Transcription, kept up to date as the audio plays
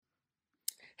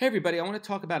Hey everybody, I want to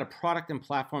talk about a product and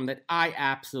platform that I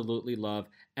absolutely love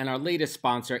and our latest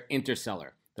sponsor,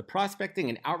 Interseller, the prospecting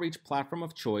and outreach platform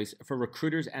of choice for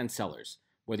recruiters and sellers.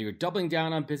 Whether you're doubling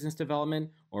down on business development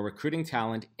or recruiting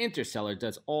talent, Interseller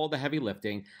does all the heavy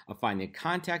lifting of finding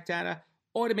contact data,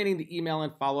 automating the email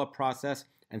and follow-up process,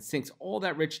 and syncs all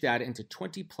that rich data into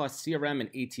 20 plus CRM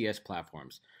and ATS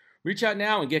platforms. Reach out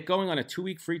now and get going on a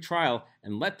 2-week free trial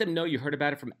and let them know you heard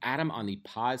about it from Adam on the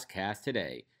podcast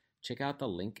today. Check out the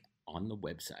link on the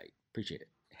website. Appreciate it.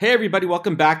 Hey everybody,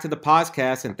 welcome back to the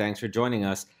podcast and thanks for joining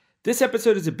us. This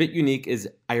episode is a bit unique as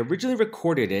I originally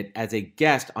recorded it as a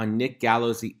guest on Nick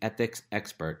Gallo's The Ethics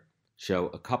Expert show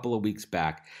a couple of weeks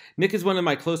back. Nick is one of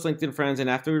my close LinkedIn friends, and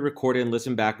after we recorded and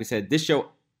listened back, we said this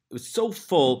show was so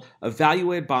full of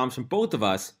value-added bombs from both of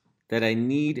us that I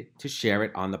need to share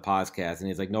it on the podcast. And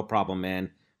he's like, no problem, man.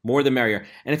 More the merrier.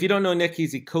 And if you don't know Nick,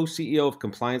 he's the co-CEO of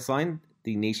Compliance Line,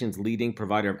 the nation's leading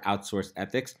provider of outsourced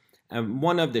ethics, and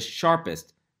one of the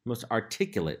sharpest, most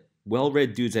articulate,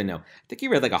 well-read dudes I know. I think he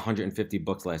read like 150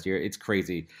 books last year. It's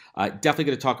crazy. Definitely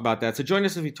going to talk about that. So join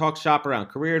us as we talk shop around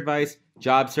career advice,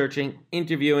 job searching,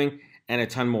 interviewing, and a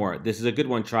ton more. This is a good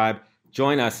one, tribe.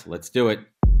 Join us. Let's do it.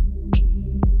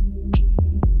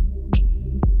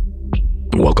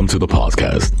 Welcome to the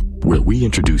podcast, where we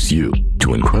introduce you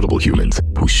to incredible humans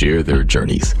who share their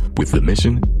journeys with the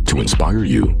mission to inspire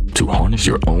you to harness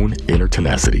your own inner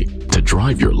tenacity to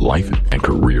drive your life and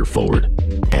career forward.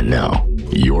 And now,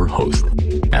 your host,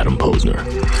 Adam Posner.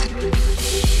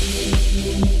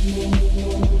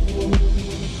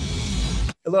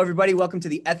 Hello, everybody. Welcome to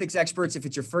the Ethics Experts. If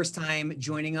it's your first time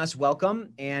joining us,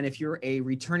 welcome. And if you're a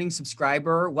returning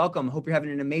subscriber, welcome. Hope you're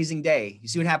having an amazing day. You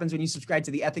see what happens when you subscribe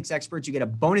to the Ethics Experts? You get a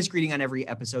bonus greeting on every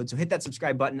episode. So hit that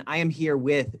subscribe button. I am here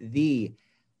with the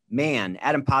man,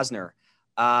 Adam Posner.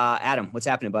 Adam, what's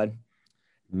happening, bud?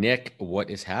 Nick, what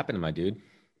is happening, my dude?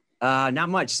 Not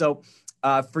much. So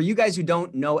for you guys who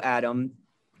don't know Adam,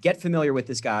 get familiar with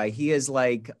this guy. He is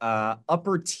like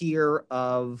upper tier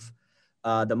of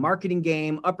the marketing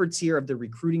game, upper tier of the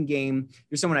recruiting game.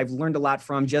 You're someone I've learned a lot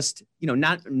from, just,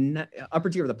 not upper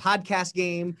tier of the podcast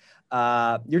game.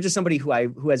 You're just somebody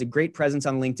who has a great presence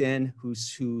on LinkedIn, who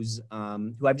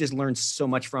I've just learned so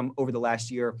much from over the last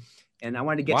year. And I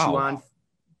wanted to get you on.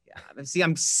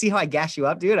 See how I gas you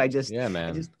up, dude? I just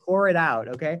pour it out.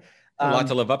 Okay. A lot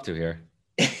to live up to here.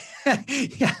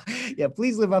 Yeah.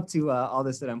 Please live up to all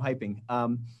this that I'm hyping.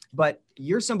 But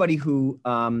you're somebody who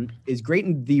is great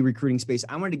in the recruiting space.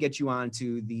 I wanted to get you on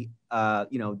to the,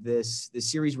 this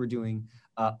series we're doing,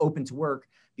 Open to Work,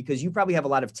 because you probably have a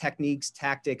lot of techniques,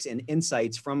 tactics, and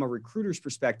insights from a recruiter's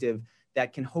perspective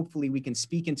that we can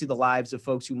speak into the lives of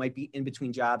folks who might be in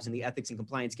between jobs in the ethics and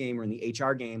compliance game or in the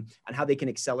HR game on how they can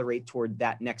accelerate toward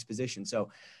that next position. So,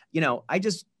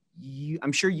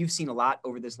 I'm sure you've seen a lot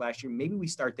over this last year. Maybe we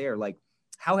start there. Like,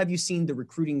 how have you seen the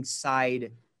recruiting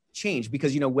side change?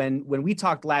 Because, when we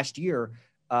talked last year,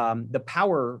 the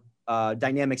power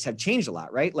dynamics have changed a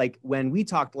lot, right? Like when we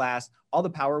talked last, all the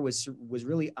power was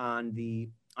really on the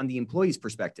employee's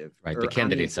perspective, right? The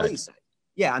candidate side.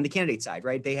 Yeah, on the candidate side,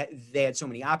 right? They had so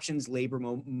many options. Labor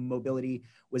mobility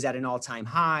was at an all-time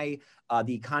high.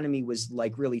 The economy was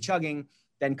like really chugging.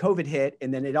 Then COVID hit,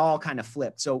 and then it all kind of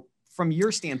flipped. So from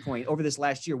your standpoint, over this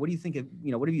last year, what do you think of,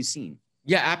 what have you seen?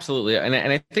 Yeah, absolutely. And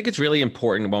I think it's really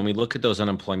important when we look at those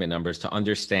unemployment numbers to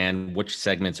understand which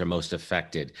segments are most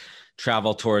affected.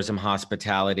 Travel, tourism,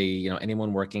 hospitality,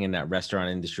 anyone working in that restaurant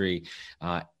industry,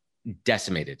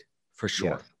 decimated for sure.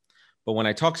 Yeah. But when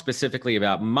I talk specifically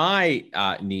about my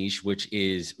niche, which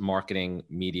is marketing,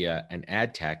 media, and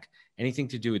ad tech, anything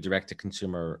to do with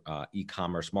direct-to-consumer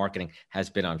e-commerce marketing has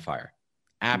been on fire.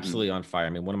 Absolutely on fire. I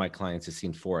mean, one of my clients has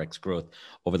seen 4x growth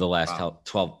over the last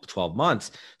 12 months.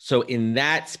 So in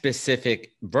that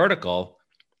specific vertical,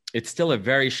 it's still a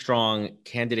very strong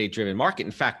candidate-driven market.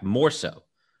 In fact, more so,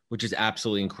 which is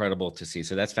absolutely incredible to see.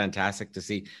 So that's fantastic to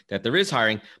see that there is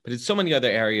hiring, but in so many other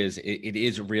areas, it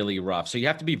is really rough. So you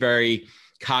have to be very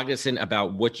cognizant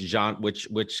about which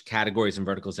categories and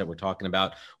verticals that we're talking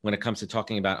about when it comes to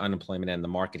talking about unemployment and the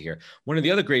market here. One of the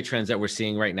other great trends that we're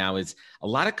seeing right now is a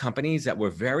lot of companies that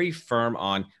were very firm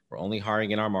on, we're only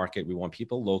hiring in our market, we want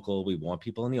people local, we want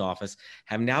people in the office,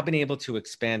 have now been able to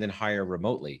expand and hire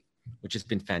remotely, which has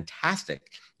been fantastic.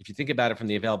 If you think about it from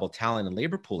the available talent and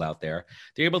labor pool out there,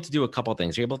 they're able to do a couple of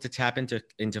things. They're able to tap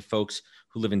into folks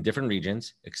who live in different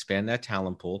regions, expand that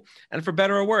talent pool. And for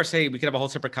better or worse, hey, we could have a whole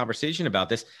separate conversation about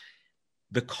this.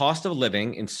 The cost of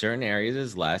living in certain areas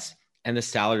is less, and the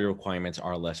salary requirements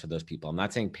are less for those people. I'm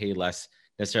not saying pay less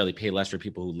necessarily pay less for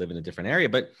people who live in a different area.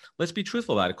 But let's be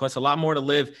truthful about it. It costs a lot more to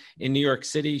live in New York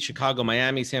City, Chicago,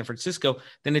 Miami, San Francisco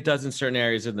than it does in certain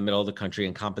areas in the middle of the country.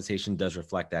 And compensation does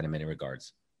reflect that in many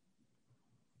regards.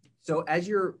 So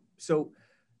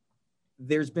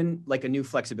there's been like a new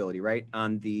flexibility, right,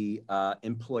 on the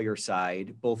employer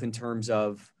side, both in terms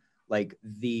of like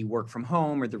the work from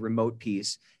home or the remote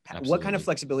piece. Absolutely. What kind of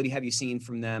flexibility have you seen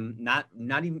from them? Not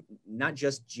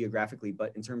just geographically,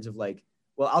 but in terms of like,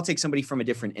 well, I'll take somebody from a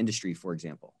different industry, for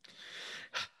example.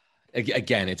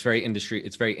 Again, it's very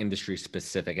industry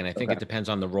specific. And I think it depends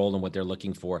on the role and what they're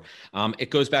looking for. It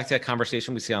goes back to that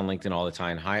conversation we see on LinkedIn all the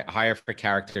time, hire for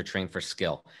character, train for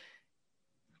skill.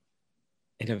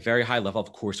 At a very high level,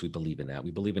 of course, we believe in that.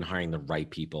 We believe in hiring the right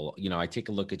people. You know, I take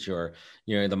a look at your,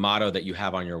 the motto that you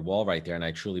have on your wall right there. And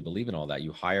I truly believe in all that.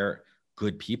 You hire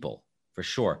good people for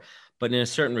sure. But in a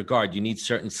certain regard, you need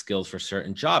certain skills for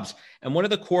certain jobs. And one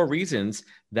of the core reasons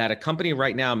that a company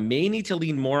right now may need to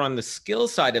lean more on the skill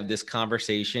side of this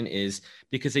conversation is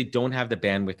because they don't have the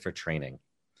bandwidth for training.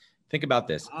 Think about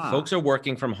this. Folks are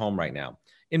working from home right now.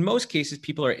 In most cases,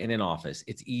 people are in an office.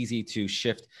 It's easy to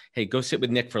shift. Hey, go sit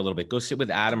with Nick for a little bit. Go sit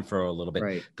with Adam for a little bit.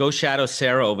 Right. Go shadow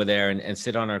Sarah over there and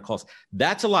sit on our calls.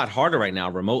 That's a lot harder right now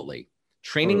remotely.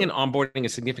 Training and onboarding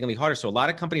is significantly harder. So a lot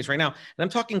of companies right now, and I'm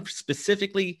talking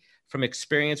specifically from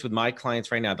experience with my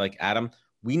clients right now, like Adam,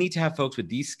 we need to have folks with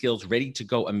these skills ready to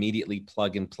go immediately,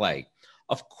 plug and play.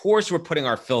 Of course, we're putting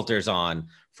our filters on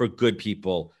for good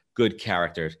people, good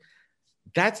characters.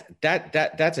 That's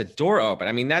a door open.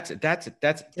 I mean, that's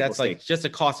like just a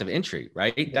cost of entry,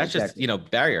 right? Yeah, that's exactly.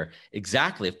 Just, barrier.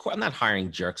 Exactly. Of course, I'm not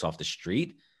hiring jerks off the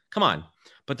street. Come on.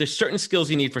 But there's certain skills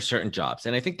you need for certain jobs.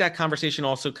 And I think that conversation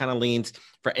also kind of leans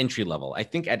for entry level. I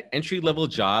think at entry level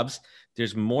jobs,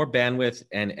 there's more bandwidth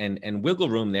and wiggle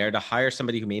room there to hire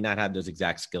somebody who may not have those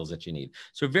exact skills that you need.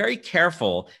 So very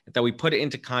careful that we put it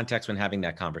into context when having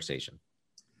that conversation.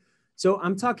 So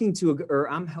I'm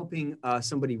I'm helping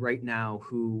somebody right now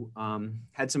who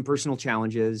had some personal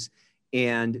challenges,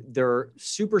 and they're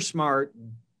super smart.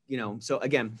 So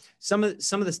again, some of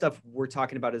the stuff we're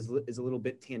talking about is a little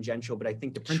bit tangential, but I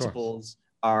think the principles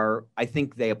I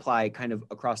think they apply kind of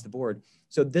across the board.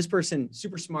 So this person,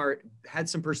 super smart, had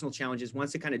some personal challenges,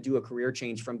 wants to kind of do a career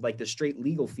change from like the straight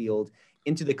legal field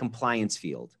into the compliance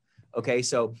field. Okay,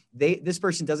 so this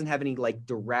person doesn't have any like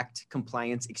direct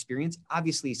compliance experience.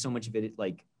 Obviously, so much of it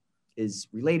like is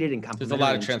related and complementary. There's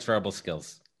a lot of transferable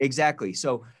skills. Exactly.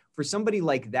 So for somebody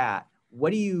like that,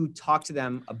 what do you talk to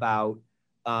them about?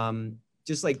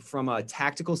 Just like from a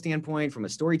tactical standpoint, from a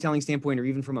storytelling standpoint, or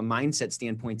even from a mindset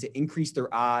standpoint, to increase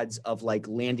their odds of like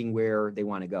landing where they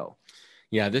want to go?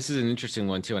 Yeah, this is an interesting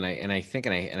one too. And I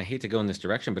hate to go in this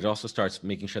direction, but it also starts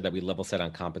making sure that we level set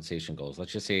on compensation goals.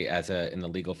 Let's just say in the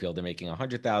legal field, they're making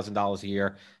 $100,000 a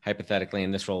year, hypothetically,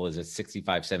 and this role is at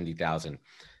 65, 70,000.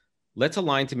 Let's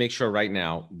align to make sure right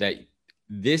now that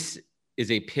this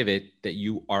is a pivot that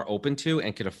you are open to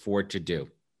and can afford to do.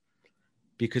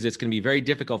 Because it's going to be very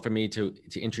difficult for me to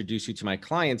introduce you to my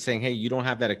clients saying, hey, you don't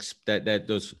have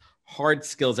those hard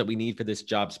skills that we need for this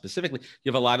job specifically.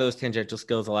 You have a lot of those tangential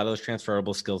skills, a lot of those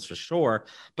transferable skills for sure,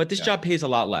 but this job pays a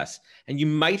lot less. And you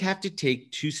might have to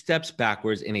take 2 steps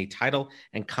backwards in a title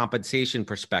and compensation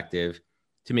perspective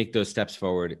to make those steps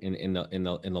forward in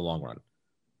the long run,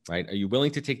 right? Are you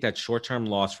willing to take that short-term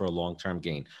loss for a long-term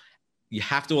gain? You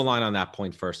have to align on that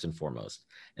point first and foremost.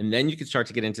 And then you can start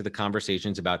to get into the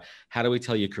conversations about how do we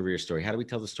tell your career story? How do we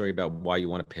tell the story about why you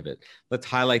want to pivot? Let's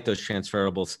highlight those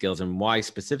transferable skills and why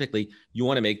specifically you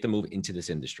want to make the move into this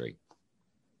industry.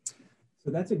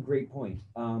 So that's a great point.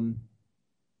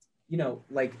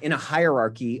 Like in a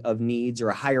hierarchy of needs or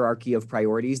a hierarchy of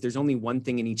priorities, there's only one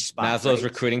thing in each spot. Maslow's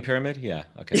recruiting pyramid? Yeah.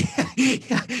 Okay.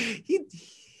 Yeah, he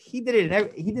did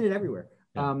it. He did it everywhere.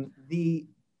 Yeah.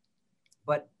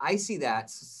 But I see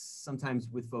that sometimes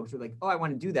with folks who are like, oh, I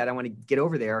want to do that. I want to get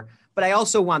over there, but I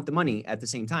also want the money at the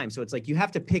same time. So it's like, you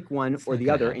have to pick one or the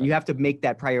other, and you have to make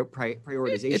that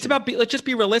prioritization. It's about, let's just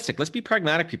be realistic. Let's be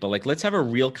pragmatic, people. Like, let's have a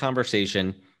real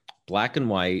conversation, black and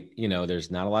white. There's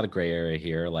not a lot of gray area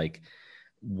here. Like,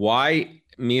 why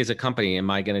me as a company am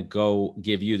I going to go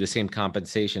give you the same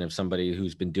compensation of somebody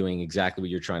who's been doing exactly what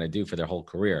you're trying to do for their whole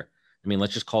career? I mean,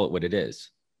 let's just call it what it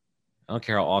is. I don't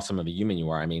care how awesome of a human you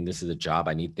are. I mean, this is a job.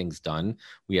 I need things done.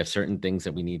 We have certain things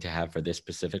that we need to have for this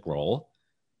specific role.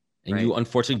 And you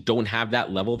unfortunately don't have that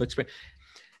level of experience.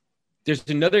 There's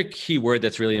another key word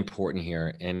that's really important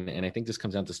here. And I think this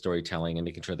comes down to storytelling and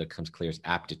making sure that comes clear is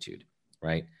aptitude,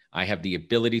 right? I have the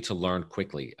ability to learn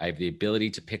quickly. I have the ability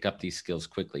to pick up these skills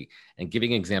quickly, and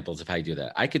giving examples of how you do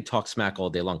that. I could talk smack all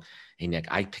day long. Hey, Nick,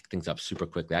 I pick things up super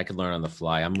quickly. I could learn on the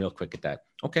fly. I'm real quick at that.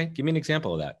 Okay, give me an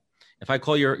example of that. If I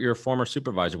call your former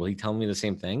supervisor, will he tell me the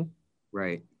same thing?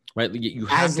 Right. Right. You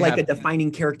have as like a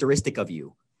defining characteristic of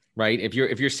you. Right. If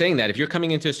you're saying that, if you're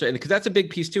coming into a certain, because that's a big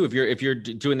piece too. If you're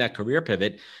doing that career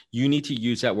pivot, you need to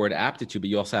use that word aptitude, but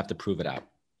you also have to prove it out.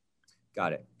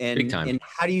 Got it. Big time. And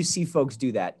how do you see folks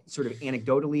do that? Sort of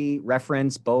anecdotally,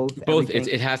 reference, both? Both.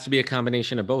 It has to be a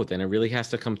combination of both, and it really has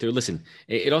to come through. Listen,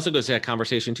 it also goes to that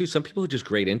conversation too. Some people are just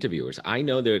great interviewers. I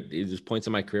know there's points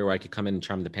in my career where I could come in and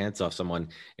charm the pants off someone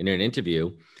in an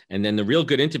interview, and then the real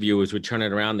good interviewers would turn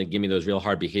it around and give me those real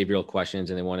hard behavioral questions,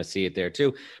 and they want to see it there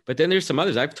too. But then there's some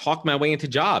others. I've talked my way into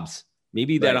jobs,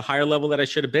 maybe at a higher level that I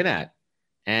should have been at.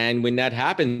 And when that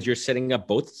happens, you're setting up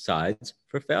both sides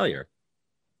for failure.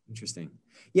 Interesting.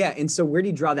 Yeah. And so where do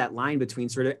you draw that line between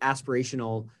sort of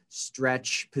aspirational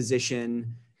stretch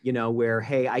position, you know, where,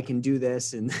 hey, I can do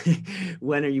this, and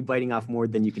when are you biting off more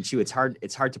than you can chew? It's hard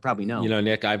to probably know. You know,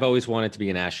 Nick, I've always wanted to be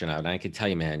an astronaut, and I can tell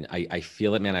you, man, I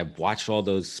feel it, man. I've watched all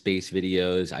those space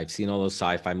videos. I've seen all those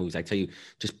sci-fi movies. I tell you,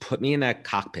 just put me in that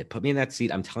cockpit, put me in that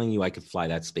seat. I'm telling you, I could fly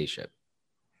that spaceship.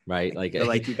 Right. Like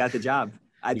you got the job.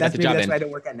 That's why I don't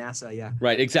work at NASA. Yeah.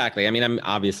 Right. Exactly. I mean, I'm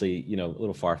obviously, you know, a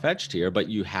little far-fetched here, but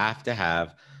you have to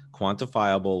have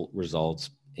quantifiable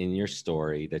results in your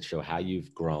story that show how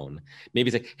you've grown. Maybe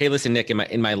it's like, hey, listen, Nick,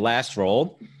 in my last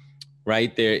role,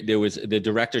 right, there was the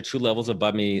director 2 levels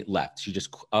above me left. She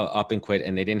just up and quit,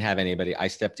 and they didn't have anybody. I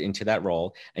stepped into that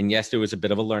role. And yes, there was a bit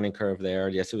of a learning curve there.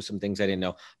 Yes, there was some things I didn't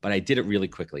know, but I did it really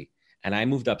quickly. And I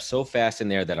moved up so fast in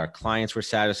there that our clients were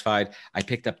satisfied. I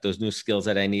picked up those new skills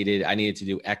that I needed. I needed to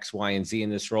do X, Y, and Z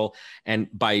in this role. And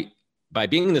by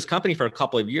being in this company for a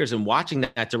couple of years and watching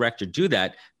that director do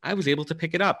that, I was able to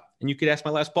pick it up. And you could ask my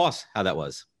last boss how that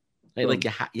was. Right? Like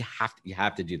you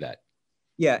have to do that.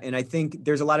 Yeah. And I think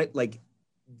there's a lot of like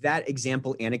that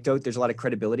example anecdote. There's a lot of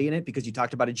credibility in it because you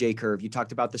talked about a J curve, you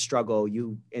talked about the struggle,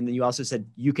 and then you also said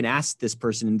you can ask this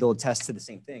person and they'll attest to the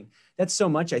same thing. That's so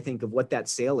much, I think, of what that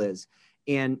sale is.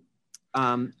 And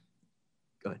go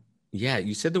ahead. Yeah,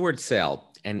 you said the word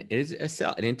sale, and it is a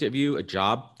sale, an interview, a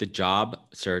job. The job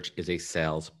search is a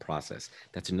sales process.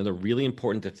 That's another really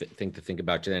important thing to think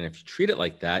about today. And if you treat it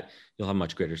like that, you'll have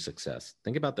much greater success.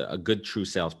 Think about a good, true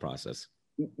sales process.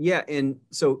 Yeah. And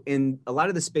so in a lot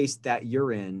of the space that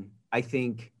you're in, I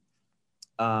think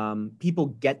people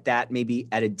get that maybe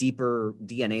at a deeper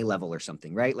DNA level or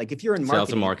something, right? Like if you're in marketing,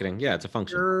 sales and marketing, yeah, it's a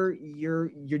function. You're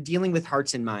dealing with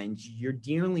hearts and minds. You're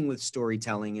dealing with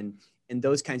storytelling and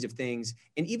those kinds of things.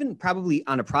 And even probably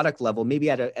on a product level, maybe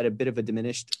at a bit of a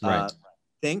diminished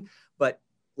thing, but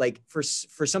like for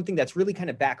something that's really kind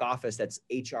of back office, that's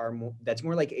HR, that's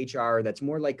more like HR, that's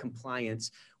more like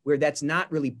compliance, where that's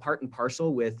not really part and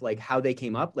parcel with like how they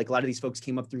came up. Like a lot of these folks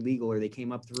came up through legal, or they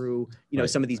came up through, you know,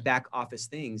 some of these back office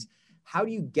things. How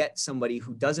do you get somebody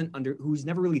who who's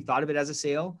never really thought of it as a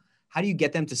sale? How do you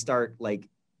get them to start like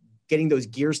getting those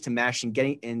gears to mesh and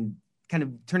kind of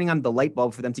turning on the light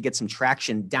bulb for them to get some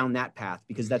traction down that path?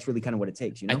 Because that's really kind of what it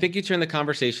takes, you know? I think you turn the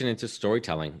conversation into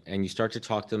storytelling, and you start to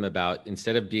talk to them about,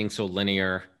 instead of being so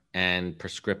linear and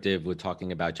prescriptive with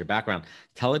talking about your background,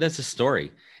 tell it as a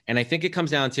story. And I think it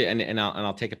comes down to, and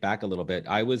I'll take it back a little bit.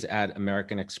 I was at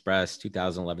American Express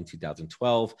 2011,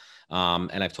 2012.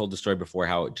 And I've told the story before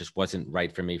how it just wasn't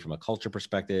right for me from a culture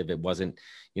perspective. It wasn't,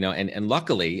 you know, and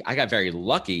luckily I got very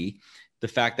lucky. The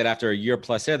fact that after a year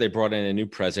plus there, they brought in a new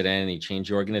president and he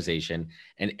changed the organization,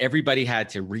 and everybody had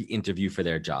to re-interview for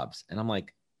their jobs. And I'm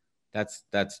like, that's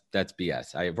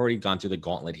BS. I've already gone through the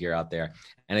gauntlet here out there.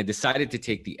 And I decided to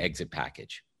take the exit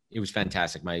package. It was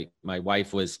fantastic. My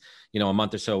wife was, you know, a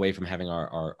month or so away from having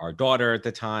our daughter at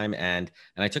the time. And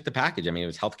I took the package. I mean, it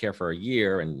was healthcare for a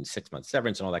year and 6 months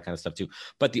severance and all that kind of stuff too.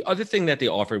 But the other thing that they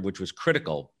offered, which was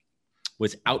critical,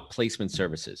 was outplacement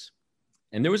services.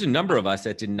 And there was a number of us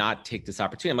that did not take this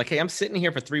opportunity. I'm like, hey, I'm sitting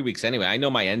here for 3 weeks anyway. I know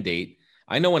my end date.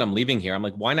 I know when I'm leaving here. I'm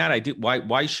like, why not?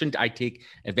 Why shouldn't I take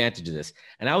advantage of this?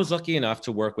 And I was lucky enough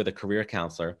to work with a career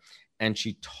counselor, and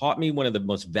she taught me one of the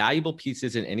most valuable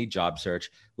pieces in any job search,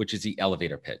 which is the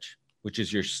elevator pitch, which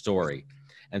is your story.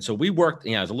 And so we worked,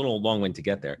 you know, it was a little long way to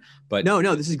get there, but no,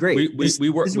 this is great. This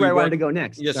is where I wanted to go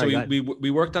next. Yeah. Sorry, so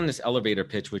we worked on this elevator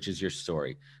pitch, which is your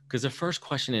story. Because the first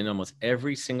question in almost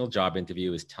every single job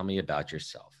interview is, tell me about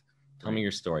yourself. Tell me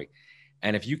your story.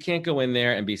 And if you can't go in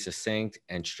there and be succinct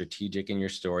and strategic in your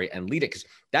story and lead it, because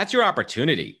that's your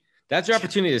opportunity. That's your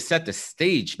opportunity to set the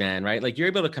stage, man, right? Like you're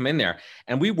able to come in there.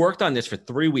 And we worked on this for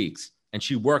 3 weeks. And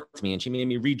she worked me and she made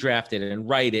me redraft it and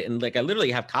write it. And like, I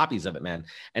literally have copies of it, man.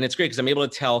 And it's great because I'm able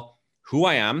to tell who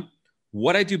I am,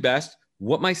 what I do best,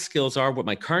 what my skills are, what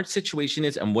my current situation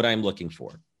is, and what I'm looking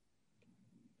for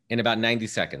in about 90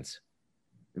 seconds.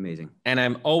 Amazing. And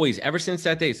I'm always, ever since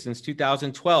that day, since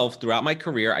 2012, throughout my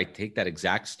career, I take that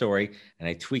exact story and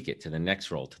I tweak it to the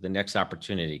next role, to the next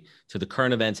opportunity, to the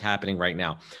current events happening right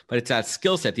now. But it's that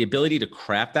skill set, the ability to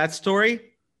craft that story.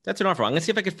 That's an offer. I'm going to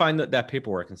see if I can find that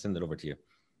paperwork and send it over to you.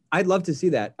 I'd love to see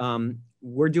that.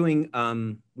 We're doing,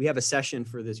 we have a session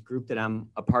for this group that I'm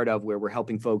a part of where we're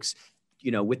helping folks,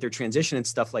 with their transition and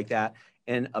stuff like that.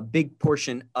 And a big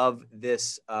portion of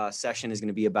this session is going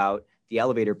to be about the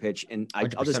elevator pitch. And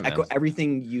I'll just echo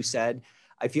everything you said.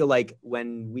 I feel like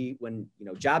when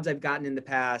jobs I've gotten in the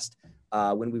past,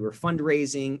 when we were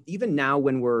fundraising, even now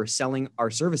when we're selling our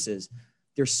services,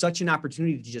 there's such an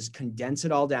opportunity to just condense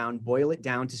it all down, boil it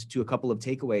down to a couple of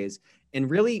takeaways. And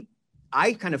really,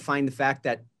 I kind of find the fact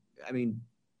that,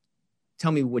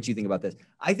 tell me what you think about this.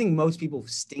 I think most people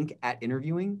stink at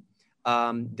interviewing.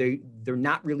 They're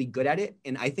not really good at it.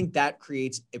 And I think that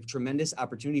creates a tremendous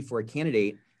opportunity for a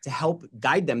candidate to help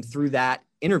guide them through that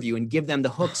interview and give them the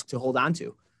hooks to hold on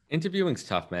to. Interviewing's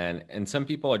tough, man. And some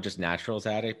people are just naturals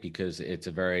at it because it's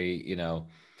a very,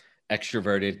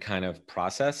 extroverted kind of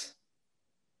process.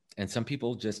 And some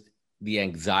people just, the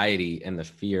anxiety and the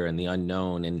fear and the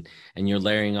unknown, and you're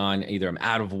layering on either I'm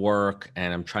out of work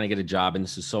and I'm trying to get a job and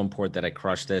this is so important that I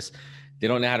crush this. They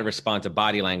don't know how to respond to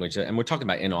body language. And we're talking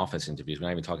about in-office interviews. We're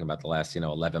not even talking about the last,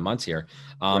 11 months here.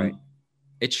 Right.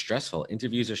 It's stressful.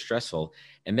 Interviews are stressful.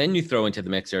 And then you throw into the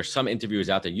mix, there are some interviewers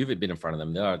out there, you've been in front of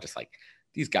them. They're just like,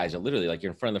 these guys are literally like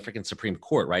you're in front of the freaking Supreme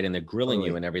Court, right? And they're grilling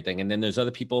you and everything. And then there's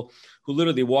other people who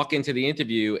literally walk into the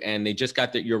interview and they just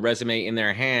got your resume in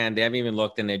their hand. They haven't even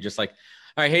looked and they're just like,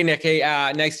 all right, hey, Nick, hey,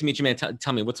 nice to meet you, man.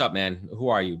 Tell me, what's up, man? Who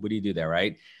are you? What do you do there,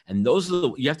 right? And those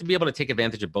are you have to be able to take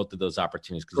advantage of both of those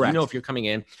opportunities because if you're coming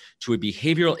in to a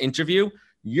behavioral interview,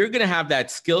 you're going to have that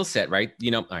skill set, right?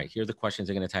 All right, here are the questions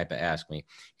they're going to ask me.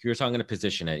 Here's how I'm going to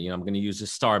position it. I'm going to use the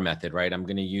STAR method, right? I'm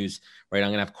going to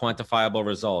have quantifiable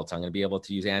results. I'm going to be able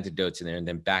to use antidotes in there and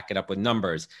then back it up with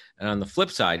numbers. And on the flip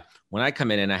side, when I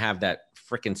come in and I have that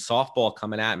freaking softball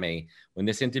coming at me, when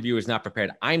this interviewer is not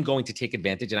prepared, I'm going to take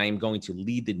advantage and I am going to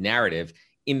lead the narrative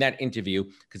in that interview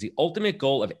because the ultimate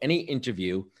goal of any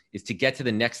interview is to get to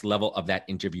the next level of that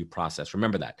interview process.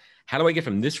 Remember that. How do I get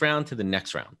from this round to the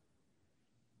next round?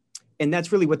 And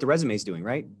that's really what the resume is doing,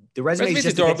 right? The resume is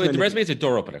a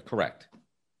door opener. Correct.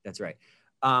 That's right.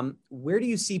 Where do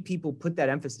you see people put that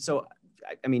emphasis? So,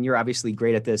 you're obviously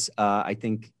great at this. I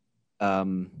think,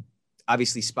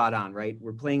 obviously spot on, right?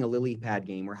 We're playing a lily pad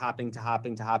game. We're hopping to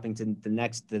the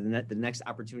next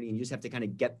opportunity. And you just have to kind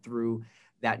of get through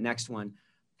that next one.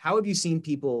 How have you seen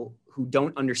people who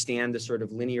don't understand the sort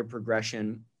of linear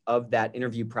progression of that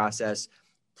interview process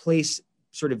place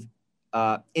sort of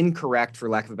incorrect, for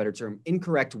lack of a better term,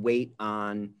 incorrect weight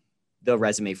on the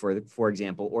resume, for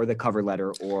example, or the cover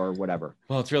letter or whatever?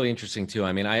 Well, it's really interesting too.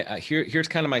 Here's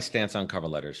kind of my stance on cover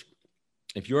letters.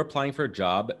 If you're applying for a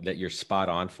job that you're spot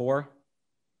on for,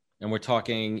 and we're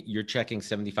talking, you're checking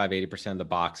 75, 80% of the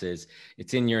boxes,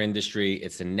 it's in your industry,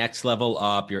 it's the next level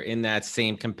up, you're in that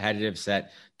same competitive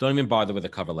set, don't even bother with a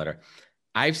cover letter.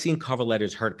 I've seen cover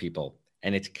letters hurt people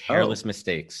and it's careless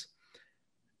mistakes.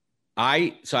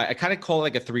 I kind of call it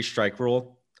like a 3-strike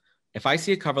rule. If I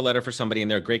see a cover letter for somebody and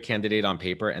they're a great candidate on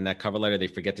paper and that cover letter, they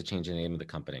forget to change the name of the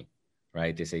company,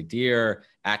 right? They say, Dear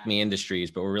Acme Industries,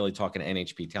 but we're really talking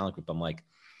NHP Talent Group. I'm like,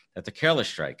 that's a careless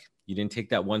strike. You didn't take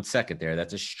that 1 second there.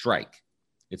 That's a strike.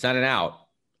 It's not an out.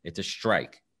 It's a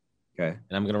strike. Okay.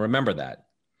 And I'm going to remember that.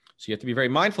 So you have to be very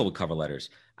mindful with cover letters.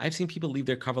 I've seen people leave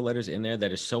their cover letters in there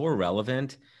that is so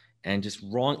irrelevant and just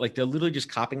wrong. Like they're literally just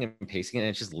copying and pasting it and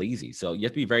it's just lazy. So you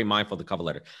have to be very mindful of the cover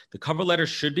letter. The cover letter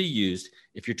should be used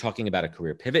if you're talking about a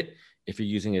career pivot, if you're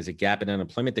using it as a gap in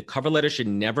unemployment. The cover letter should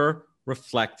never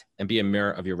reflect and be a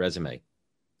mirror of your resume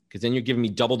because then you're giving me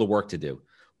double the work to do.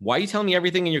 Why are you telling me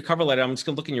everything in your cover letter? I'm just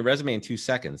going to look in your resume in 2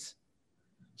 seconds.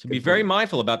 So be very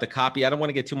mindful about the copy. I don't want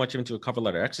to get too much into a cover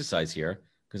letter exercise here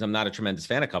because I'm not a tremendous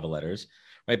fan of cover letters,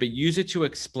 right? But use it to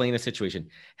explain a situation.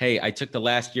 Hey, I took the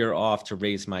last year off to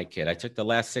raise my kid. I took the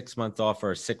last 6 months off for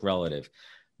a sick relative.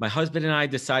 My husband and I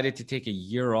decided to take a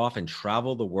year off and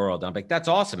travel the world. I'm like, that's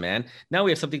awesome, man. Now we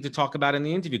have something to talk about in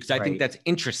the interview because I think that's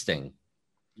interesting.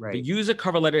 Right. But use a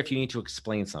cover letter if you need to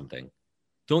explain something.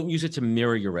 Don't use it to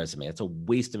mirror your resume. It's a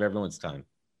waste of everyone's time.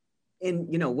 And,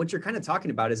 what you're kind of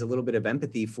talking about is a little bit of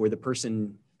empathy for the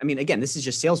person. Again, this is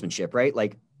just salesmanship, right?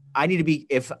 Like I need to be,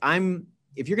 if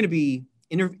you're going to be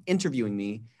interviewing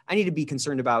me, I need to be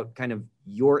concerned about kind of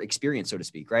your experience, so to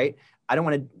speak, right? I don't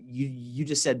want to, you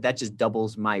just said that just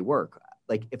doubles my work.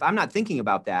 Like if I'm not thinking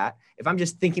about that, if I'm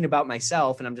just thinking about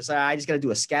myself and I'm just like, I just got to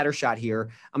do a scatter shot here.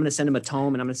 I'm going to send him a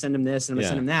tome and I'm going to send him this and I'm going to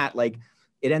send him that. Like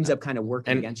it ends up kind of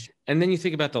working against you. And then you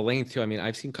think about the length too. I mean,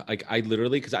 I've seen like, I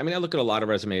literally, cause I mean, I look at a lot of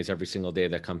resumes every single day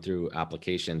that come through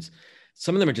applications.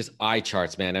 Some of them are just eye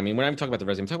charts, man. I mean, when I'm talking about the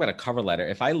resume, I'm talking about a cover letter.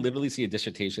 If I literally see a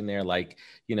dissertation there, like,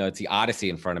 you know, it's the Odyssey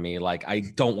in front of me, like I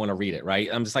don't want to read it. Right.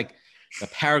 I'm just like, the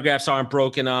paragraphs aren't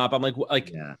broken up. I'm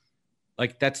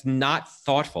like that's not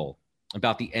thoughtful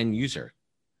about the end user.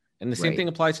 And the same thing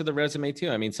applies to the resume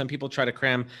too. I mean, some people try to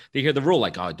cram, they hear the rule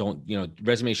like, oh, don't, you know,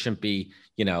 resume shouldn't be,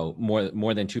 you know,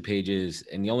 more than 2 pages.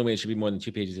 And the only way it should be more than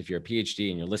 2 pages if you're a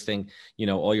PhD and you're listing, you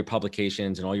know, all your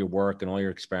publications and all your work and all your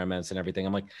experiments and everything.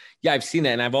 I'm like, yeah, I've seen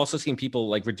that. And I've also seen people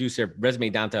like reduce their resume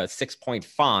down to a 6-point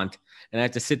font. And I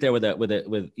have to sit there with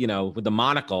the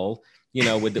monocle, you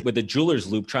know, with the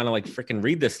jeweler's loop trying to like freaking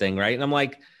read this thing. Right. And I'm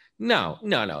like, no.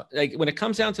 Like when it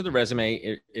comes down to the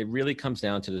resume, it really comes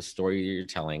down to the story you're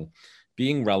telling,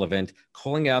 being relevant,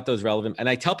 calling out those relevant. And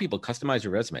I tell people, customize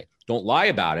your resume. Don't lie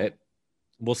about it.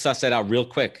 We'll suss that out real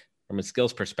quick from a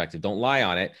skills perspective. Don't lie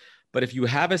on it. But if you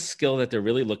have a skill that they're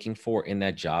really looking for in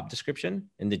that job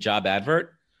description, in the job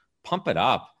advert, pump it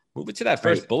up. Move it to that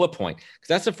first bullet point. Because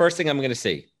that's the first thing I'm going to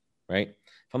see, right?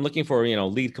 If I'm looking for, you know,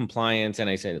 lead compliance and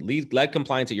I say lead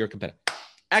compliance at your competitor.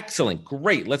 Excellent.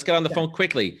 Great. Let's get on the phone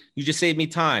quickly. You just saved me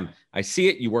time. I see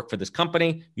it. You work for this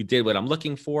company. You did what I'm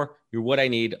looking for. You're what I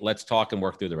need. Let's talk and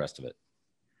work through the rest of it.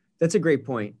 That's a great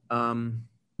point.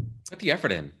 Put the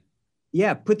effort in.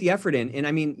 Yeah, put the effort in. And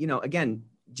I mean, you know, again,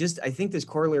 just I think this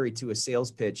corollary to a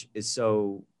sales pitch is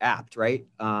so apt, right?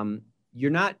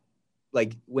 You're not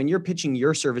like when you're pitching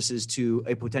your services to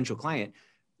a potential client,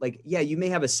 like, yeah, you may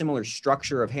have a similar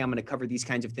structure of, hey, I'm going to cover these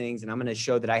kinds of things and I'm going to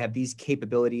show that I have these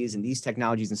capabilities and these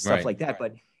technologies and stuff like that.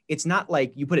 But it's not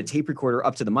like you put a tape recorder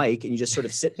up to the mic and you just sort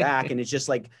of sit back and it's just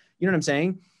like, you know what I'm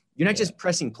saying? You're not just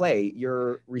pressing play.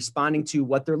 You're responding to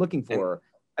what they're looking for.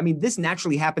 I mean, this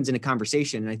naturally happens in a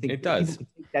conversation. And I think it does. If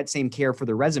people take that same care for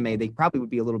the resume, they probably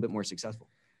would be a little bit more successful.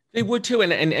 They would too.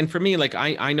 And for me, like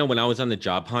I know when I was on the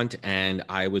job hunt and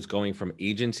I was going from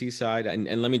agency side,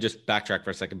 and let me just backtrack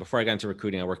for a second. Before I got into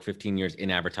recruiting, I worked 15 years in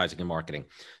advertising and marketing.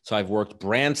 So I've worked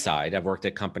brand side. I've worked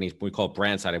at companies we call it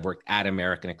brand side. I've worked at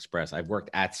American Express. I've worked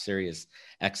at Sirius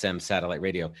XM satellite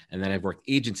radio. And then I've worked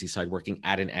agency side working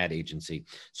at an ad agency.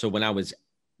 So when I was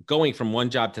going from one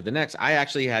job to the next, I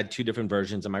actually had 2 different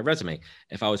versions of my resume.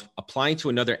 If I was applying to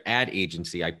another ad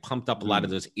agency, I pumped up a lot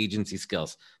of those agency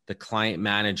skills, the client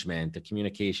management, the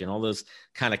communication, all those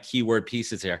kind of keyword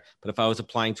pieces there. But if I was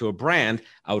applying to a brand,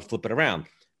 I would flip it around.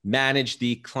 Manage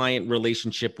the client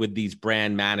relationship with these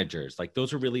brand managers. Like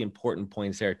those are really important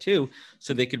points there too.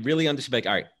 So they could really understand, like,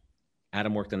 all right,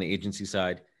 Adam worked on the agency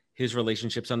side. His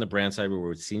relationships on the brand side were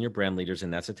with senior brand leaders,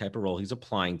 and that's the type of role he's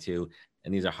applying to.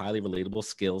 And these are highly relatable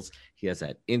skills. He has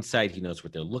that insight. He knows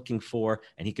what they're looking for,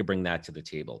 and he can bring that to the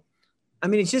table. I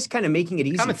mean, it's just kind of making it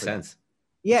easy. Common sense.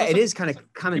 Yeah, it is kind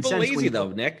of common sense. People lazy though,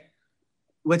 Nick.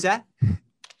 What's that?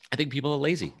 I think people are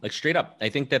lazy, like straight up. I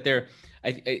think that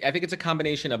I think it's a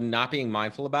combination of not being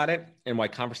mindful about it and why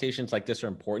conversations like this are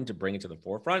important to bring it to the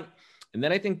forefront. And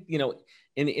then I think, you know,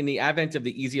 in the advent of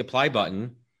the easy apply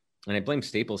button, and I blame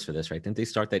Staples for this, right? Didn't they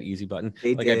start that easy button?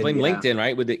 I blame LinkedIn,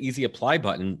 right? With the easy apply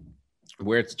button,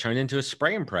 where it's turned into a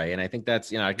spray and pray. And I think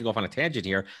that's, you know, I could go off on a tangent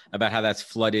here about how that's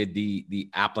flooded the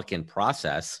applicant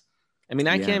process. I mean,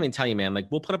 I can't even tell you, man, like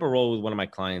we'll put up a role with one of my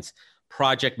clients,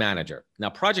 project manager. Now,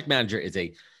 project manager is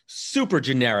a super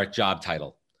generic job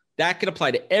title. That could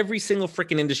apply to every single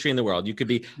freaking industry in the world. You could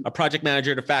be a project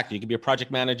manager at a factory. You could be a project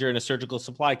manager in a surgical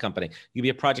supply company. You could be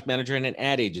a project manager in an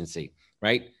ad agency,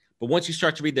 right? But once you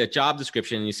start to read that job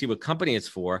description and you see what company it's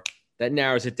for, that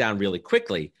narrows it down really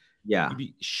quickly. Yeah. You'd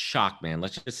be shocked, man.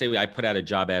 Let's just say I put out a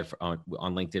job ad on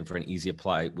LinkedIn for an easy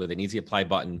apply with an easy apply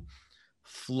button,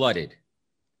 flooded.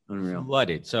 Unreal.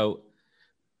 Flooded. So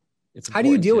it's how do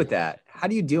you deal with that? How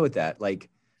do you deal with that? Like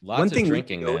lots of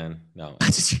drinking, man. No.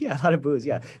 Yeah, a lot of booze.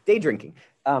 Yeah. Day drinking.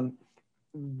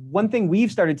 One thing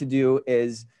we've started to do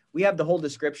is we have the whole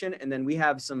description and then we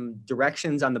have some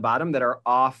directions on the bottom that are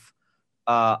off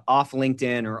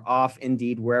LinkedIn or off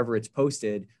Indeed, wherever it's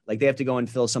posted. Like they have to go and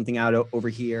fill something out over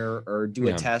here or do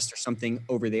a test or something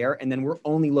over there. And then we're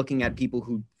only looking at people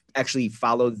who actually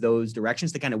follow those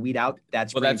directions to kind of weed out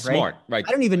that. Well, that's smart, right?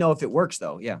 I don't even know if it works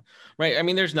though. Yeah. Right. I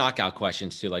mean, there's knockout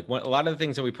questions too. Like a lot of the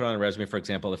things that we put on a resume, for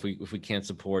example, if we can't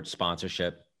support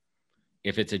sponsorship,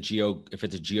 if it's a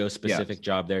geo-specific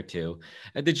job there too.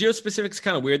 And the geo-specific is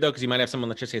kind of weird though, because you might have someone,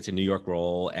 let's just say it's a New York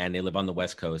role and they live on the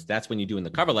West Coast. That's when you do in the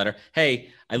cover letter, hey,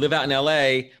 I live out in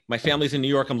LA. My family's in New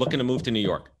York. I'm looking to move to New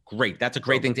York. Great. That's a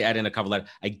great thing to add in a cover letter.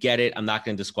 I get it. I'm not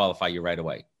going to disqualify you right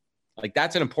away. Like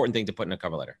that's an important thing to put in a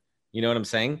cover letter. You know what I'm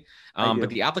saying? But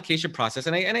the application process,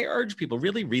 and I urge people,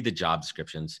 really read the job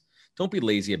descriptions. Don't be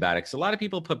lazy about it. Because a lot of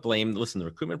people put blame. Listen, the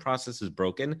recruitment process is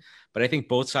broken, but I think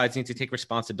both sides need to take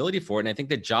responsibility for it. And I think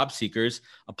that job seekers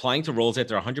applying to roles that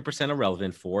they're 100%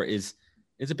 irrelevant for is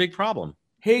a big problem.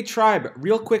 Hey, Tribe,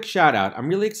 real quick shout out. I'm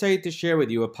really excited to share with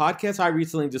you a podcast I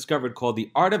recently discovered called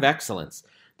The Art of Excellence.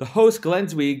 The host, Glenn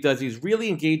Zweig, does these really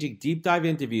engaging deep dive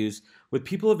interviews with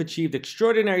people who have achieved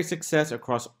extraordinary success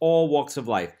across all walks of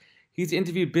life. He's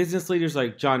interviewed business leaders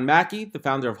like John Mackey, the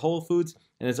founder of Whole Foods,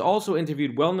 and has also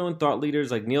interviewed well-known thought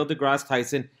leaders like Neil deGrasse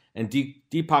Tyson and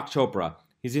Deepak Chopra.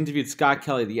 He's interviewed Scott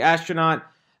Kelly, the astronaut,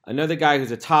 another guy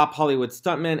who's a top Hollywood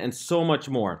stuntman, and so much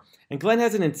more. And Glenn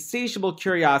has an insatiable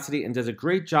curiosity and does a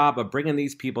great job of bringing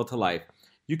these people to life.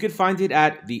 You can find it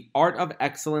at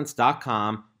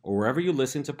theartofexcellence.com or wherever you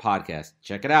listen to podcasts.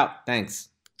 Check it out. Thanks.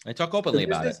 I talk openly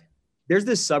about it. There's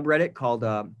this subreddit called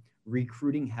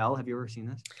Recruiting Hell. Have you ever seen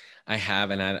this? I have,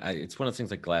 and it's one of those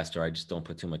things like Glassdoor. I just don't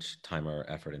put too much time or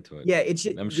effort into it. Yeah,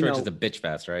 I'm sure it's just a bitch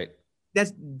fest, right?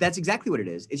 That's exactly what it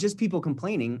is. It's just people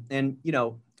complaining, and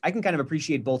I can kind of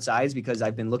appreciate both sides because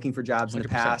I've been looking for jobs in the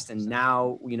past, and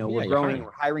now we're growing,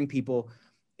 we're hiring people,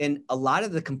 and a lot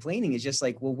of the complaining is just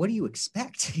like, well, what do you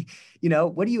expect?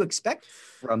 What do you expect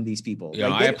from these people?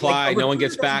 I apply, no one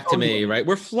gets back to me, right?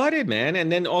 We're flooded, man.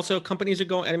 And then also companies are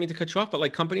going, I don't mean to cut you off, but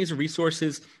like companies'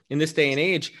 resources in this day and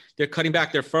age, they're cutting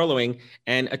back, they're furloughing,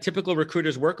 and a typical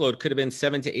recruiter's workload could have been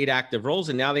 7 to 8 active roles,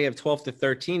 and now they have 12 to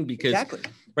 13 because,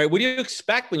 right? What do you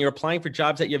expect when you're applying for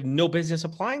jobs that you have no business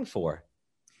applying for?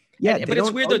 Yeah, but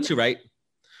it's weird though too, right?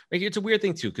 It's a weird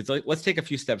thing too, because like, let's take a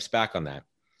few steps back on that.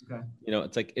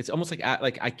 Okay. It's almost like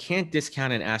I can't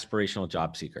discount an aspirational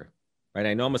job seeker, right?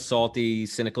 I know I'm a salty,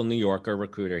 cynical New Yorker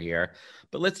recruiter here,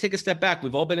 but let's take a step back.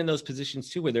 We've all been in those positions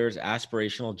too, where there's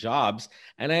aspirational jobs.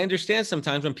 And I understand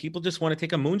sometimes when people just want to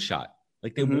take a moonshot,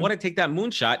 like they want to take that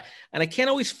moonshot, and I can't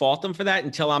always fault them for that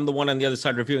until I'm the one on the other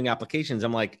side reviewing applications.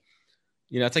 I'm like,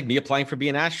 it's like me applying for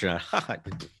being an astronaut,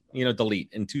 delete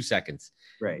in 2 seconds.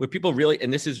 Right. Where people really,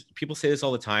 and people say this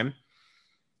all the time.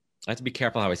 I have to be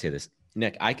careful how I say this.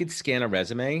 Nick, I could scan a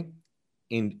resume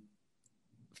in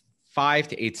 5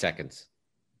 to 8 seconds.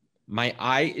 My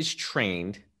eye is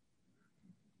trained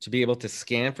to be able to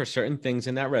scan for certain things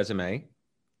in that resume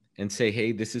and say,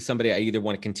 hey, this is somebody I either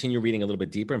want to continue reading a little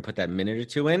bit deeper and put that minute or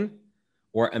two in,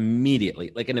 or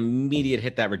immediately, like an immediate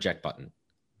hit that reject button.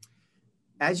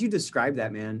 As you describe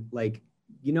that, man, like,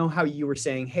 how you were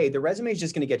saying, hey, the resume is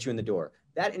just going to get you in the door.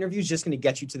 That interview is just going to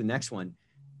get you to the next one.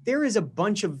 There is a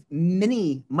bunch of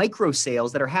micro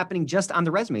sales that are happening just on the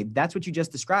resume. That's what you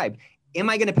just described. Am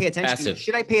I going to pay attention?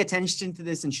 Should I pay attention to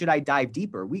this, and should I dive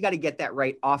deeper? We got to get that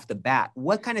right off the bat.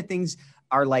 What kind of things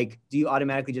are like, do you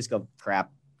automatically just go crap,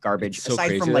 garbage? It's so aside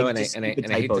crazy, from like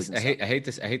typos. I hate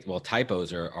this. Well,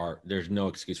 typos are there's no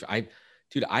excuse for.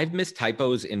 I've missed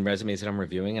typos in resumes that I'm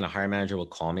reviewing, and a hiring manager will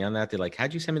call me on that. They're like,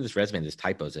 how'd you send me this resume? There's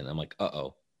typos in it. I'm like,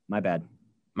 uh-oh. My bad.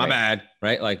 My bad,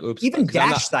 right? Like, oops. Even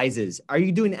dash sizes. Are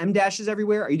you doing M dashes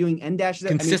everywhere? Are you doing N dashes?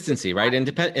 Consistency, right? And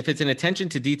if it's an attention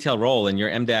to detail role and your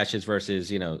M dashes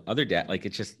versus, other like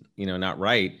it's just, not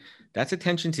right. That's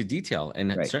attention to detail.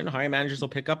 And certain hiring managers will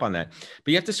pick up on that.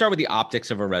 But you have to start with the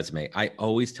optics of a resume. I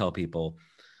always tell people,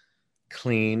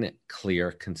 clean,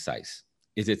 clear, concise.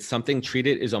 Is it something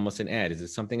treated as almost an ad? Is it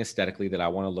something aesthetically that I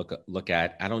want to look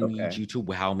at? I don't need you to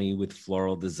wow me with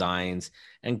floral designs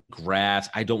and graphs.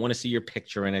 I don't want to see your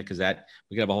picture in it because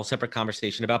we could have a whole separate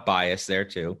conversation about bias there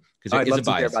too. Because I'd love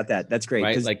to hear about that. That's great.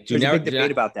 Right? Like, there's a big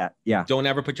debate about that. Yeah. Don't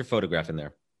ever put your photograph in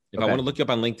there. If I want to look you up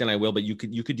on LinkedIn, I will. But you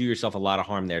could do yourself a lot of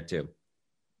harm there too.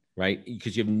 Right?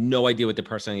 Because you have no idea what the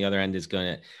person on the other end is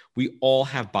going to. We all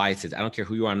have biases. I don't care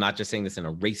who you are. I'm not just saying this in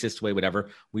a racist way, whatever.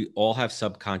 We all have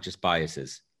subconscious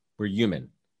biases. We're human.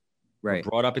 Right. We're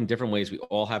brought up in different ways. We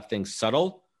all have things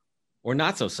subtle or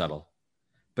not so subtle.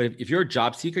 But if you're a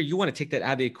job seeker, you want to take that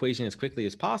out of the equation as quickly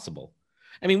as possible.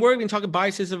 I mean, we're even talking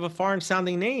biases of a foreign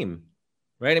sounding name,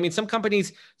 right? I mean, some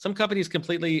companies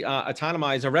completely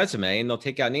autonomize a resume and they'll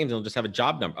take out names and they'll just have a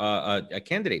job number, a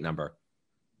candidate number.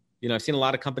 I've seen a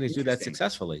lot of companies do that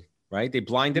successfully, right? They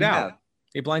blind it out.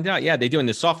 Yeah, they do. In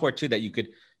the software too, that you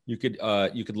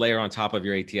could layer on top of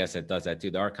your ATS that does that too.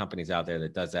 There are companies out there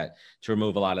that does that to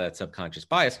remove a lot of that subconscious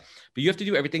bias, but you have to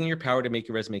do everything in your power to make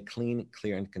your resume clean,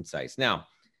 clear, and concise. Now,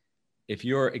 if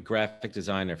you're a graphic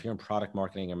designer, if you're in product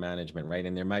marketing or management, right,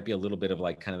 and there might be a little bit of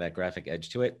like kind of that graphic edge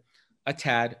to it, a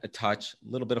tad, a touch,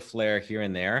 a little bit of flair here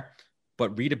and there,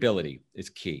 but readability is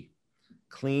key.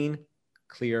 Clean,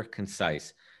 clear,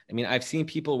 concise. I mean, I've seen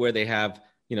people where they have,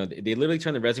 they literally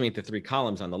turn the resume into 3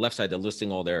 columns. On the left side, they're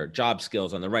listing all their job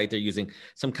skills. On the right, they're using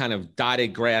some kind of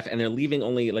dotted graph, and they're leaving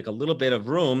only like a little bit of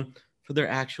room for their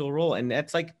actual role. And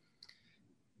that's like,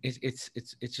 it's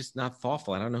just not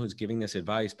thoughtful. I don't know who's giving this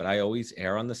advice, but I always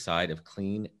err on the side of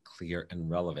clean, clear, and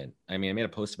relevant. I mean, I made a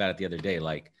post about it the other day.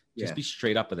 Like, just be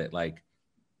straight up with it. Like,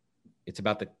 it's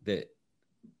about the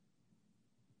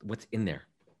what's in there.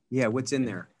 Yeah, what's in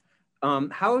there.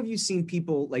 How have you seen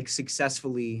people like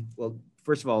successfully? Well,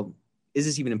 first of all, is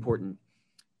this even important?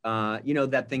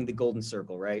 That thing, the golden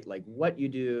circle, right? Like what you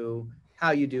do,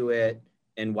 how you do it,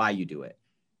 and why you do it.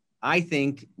 I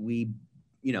think we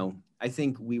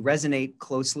resonate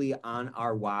closely on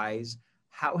our whys.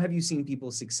 How have you seen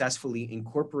people successfully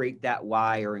incorporate that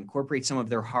why or incorporate some of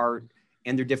their heart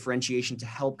and their differentiation to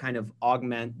help kind of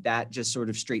augment that just sort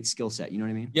of straight skill set? You know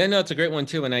what I mean? Yeah, no, it's a great one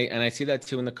too. And I see that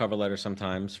too in the cover letter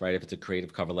sometimes, right? If it's a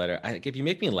creative cover letter, if you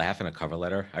make me laugh in a cover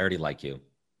letter, I already like you.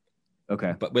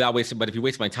 Okay. But if you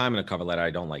waste my time in a cover letter, I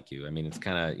don't like you. I mean, it's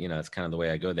kind of the way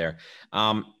I go there.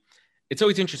 It's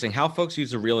always interesting how folks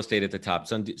use the real estate at the top.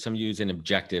 Some use an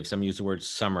objective, some use the word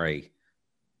summary.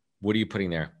 What are you putting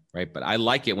there? Right. But I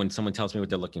like it when someone tells me what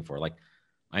they're looking for. Like,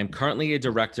 I'm currently a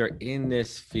director in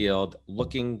this field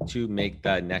looking to make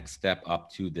the next step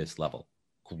up to this level.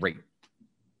 Great.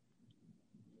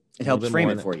 It helps frame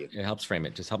it for you. It helps frame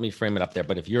it. Just help me frame it up there.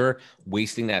 But if you're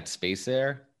wasting that space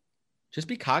there, just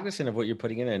be cognizant of what you're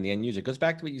putting in there and the end user. It goes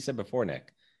back to what you said before,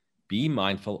 Nick. Be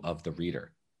mindful of the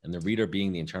reader, and the reader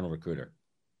being the internal recruiter.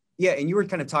 Yeah. And you were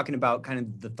kind of talking about kind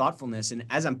of the thoughtfulness. And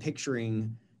as I'm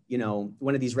picturing,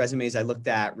 one of these resumes I looked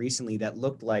at recently that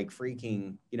looked like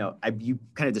freaking, you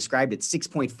kind of described it,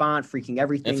 6-point font, freaking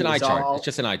everything. It's an eye chart. It's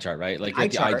just an eye chart, right? Like you're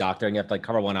the eye doctor and you have to like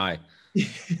cover one eye,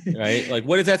 right? Like,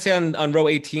 what does that say on row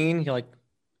 18? You're like,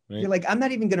 right? You're like, I'm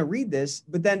not even going to read this.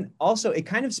 But then also it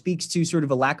kind of speaks to sort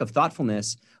of a lack of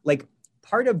thoughtfulness. Like,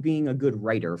 part of being a good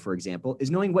writer, for example,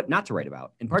 is knowing what not to write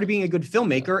about. And part of being a good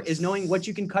filmmaker is knowing what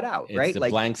you can cut out, it's right? The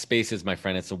blank spaces, my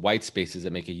friend. It's the white spaces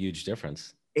that make a huge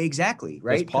difference. Exactly.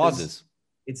 Right. Those pauses.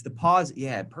 It's the pause.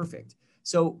 Yeah. Perfect.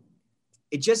 So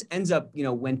it just ends up,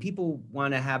 when people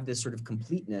want to have this sort of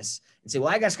completeness and say, well,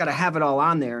 I just got to have it all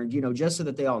on there and, just so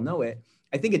that they all know it.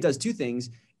 I think it does 2 things.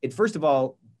 It, first of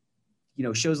all,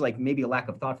 shows like maybe a lack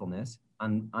of thoughtfulness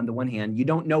on the one hand. You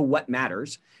don't know what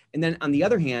matters. And then on the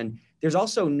other hand, there's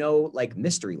also no like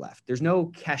mystery left. There's no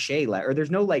cachet left, or there's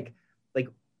no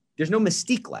there's no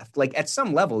mystique left. Like at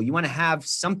some level, you want to have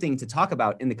something to talk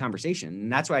about in the conversation.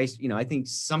 And that's why, I think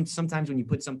sometimes when you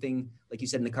put something, like you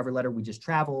said in the cover letter, we just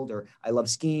traveled, or I love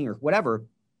skiing, or whatever,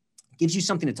 it gives you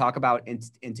something to talk about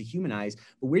and to humanize.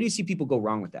 But where do you see people go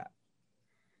wrong with that?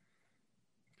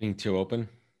 Being too open.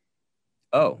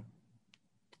 Oh,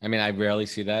 I mean, I rarely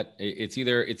see that. It's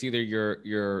either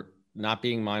you're not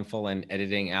being mindful and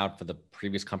editing out for the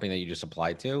previous company that you just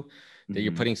applied to, that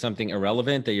you're putting something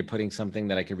irrelevant, that you're putting something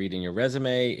that I could read in your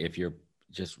resume, if you're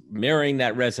just mirroring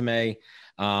that resume,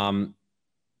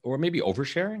 or maybe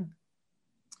oversharing.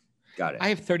 Got it. I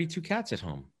have 32 cats at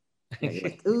home. Yeah, you're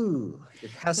like, ooh,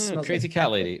 your house smells crazy like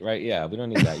cat lady, right? Yeah, we don't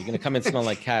need that. You're going to come and smell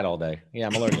like cat all day. Yeah,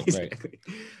 I'm allergic, right?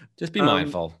 Just be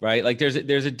mindful, right? Like there's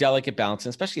a delicate balance,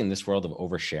 especially in this world of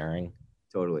oversharing.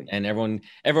 Totally. And everyone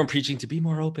preaching to be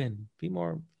more open, be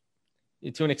more,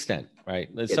 to an extent, right?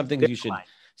 There's some things you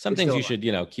should,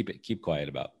 keep quiet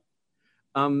about.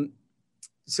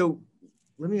 So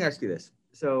let me ask you this.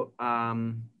 So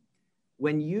I'm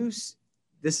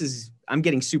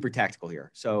getting super tactical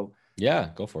here. So yeah,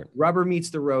 go for it. Rubber meets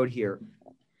the road here.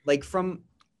 Like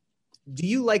do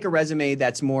you like a resume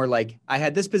that's more like, I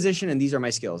had this position and these are my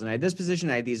skills, and I had this position,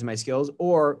 and I had these are my skills?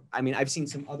 Or, I mean, I've seen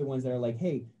some other ones that are like,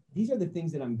 hey, these are the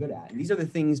things that I'm good at, and these are the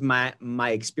things my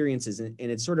experiences, and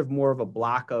it's sort of more of a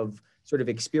block of sort of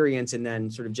experience, and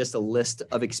then sort of just a list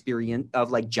of experience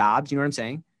of like jobs. You know what I'm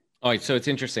saying? All right, so it's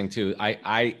interesting too.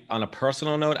 I on a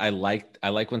personal note, I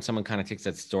like when someone kind of takes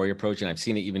that story approach, and I've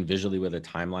seen it even visually with a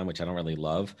timeline, which I don't really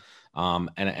love. And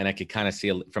I could kind of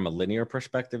see from a linear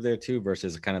perspective there too,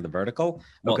 versus kind of the vertical.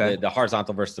 Well, okay. The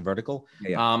horizontal versus the vertical.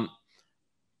 Yeah.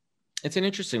 It's an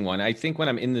interesting one. I think when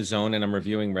I'm in the zone and I'm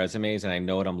reviewing resumes and I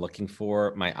know what I'm looking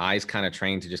for, my eyes kind of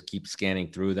trained to just keep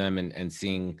scanning through them and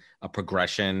seeing a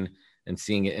progression and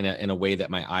seeing it in a way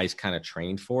that my eyes kind of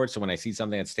trained for it. So when I see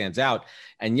something that stands out,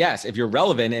 and yes, if you're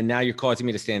relevant and now you're causing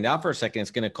me to stand out for a second,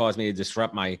 it's going to cause me to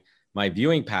disrupt my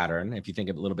viewing pattern. If you think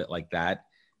of it a little bit like that,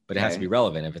 but it has to be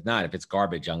relevant. If it's not, if it's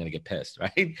garbage, I'm going to get pissed,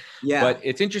 right? Yeah. But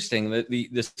it's interesting that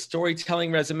the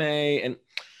storytelling resume, and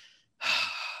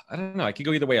I don't know, I could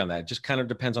go either way on that. It just kind of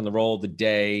depends on the role, the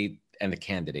day, and the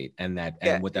candidate, and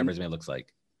what that resume looks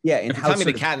like. Yeah. And if you're telling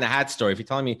me the cat in the hat story, if you're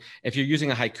telling me if you're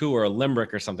using a haiku or a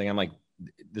limerick or something, I'm like,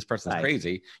 this person's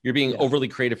crazy. You're being overly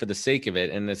creative for the sake of it.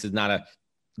 And this is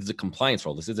a compliance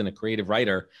role. This isn't a creative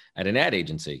writer at an ad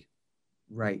agency.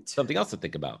 Right. Something else to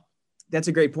think about. That's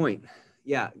a great point.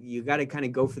 Yeah. You got to kind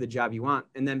of go for the job you want.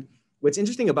 And then what's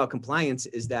interesting about compliance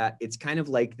is that it's kind of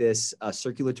like this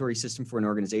circulatory system for an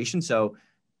organization. So,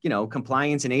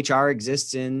 compliance and HR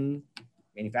exists in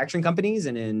manufacturing companies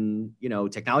and in,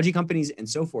 technology companies and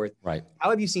so forth. Right. How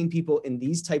have you seen people in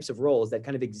these types of roles that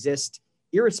kind of exist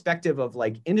irrespective of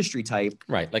like industry type?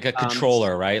 Right. Like a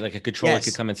controller, right? Like a controller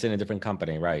could come and sit in a different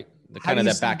company, right? Kind of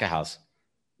that back of house.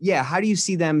 Yeah. How do you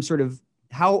see them sort of,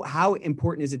 how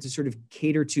important is it to sort of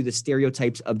cater to the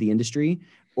stereotypes of the industry,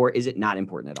 or is it not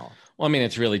important at all? Well, I mean,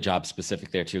 it's really job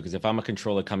specific there too, because if I'm a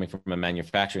controller coming from a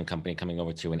manufacturing company coming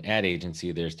over to an ad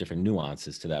agency, there's different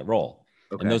nuances to that role.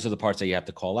 Okay. And those are the parts that you have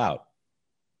to call out.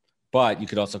 But you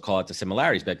could also call out the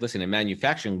similarities. Like, listen, in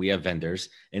manufacturing, we have vendors,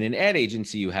 and in ad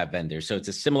agency, you have vendors. So it's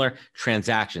a similar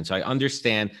transaction. So I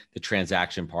understand the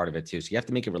transaction part of it too. So you have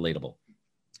to make it relatable.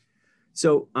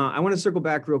 So I want to circle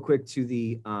back real quick to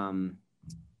the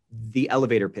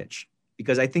elevator pitch,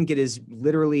 because I think it is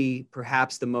literally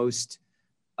perhaps the most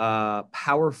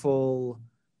powerful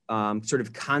sort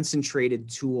of concentrated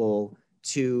tool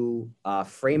to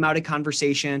frame out a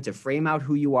conversation, to frame out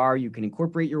who you are. You can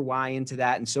incorporate your why into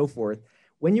that and so forth.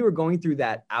 When you were going through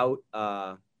that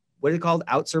what is it called?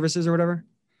 Out services or whatever?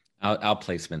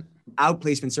 Outplacement.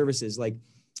 Outplacement services. Like,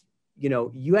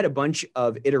 you had a bunch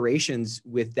of iterations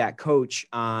with that coach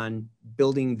on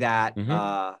building that,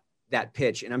 that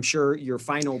pitch. And I'm sure your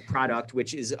final product,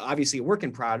 which is obviously a work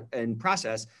in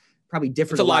process, probably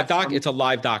different. It's a live doc. It's a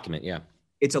live document. Yeah.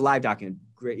 It's a live document.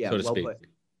 Great. Yeah. So to speak. Put.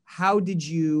 How did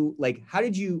you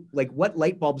what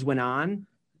light bulbs went on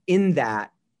in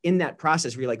that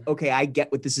process where you're like, okay, I get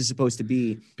what this is supposed to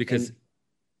be? Because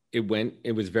it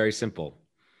was very simple.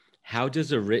 How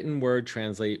does a written word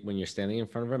translate when you're standing in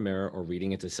front of a mirror or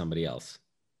reading it to somebody else?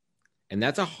 And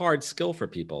that's a hard skill for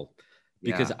people,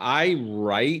 because I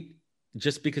write,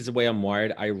 just because of the way I'm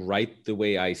wired, I write the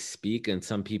way I speak, and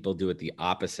some people do it the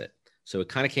opposite. So it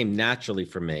kind of came naturally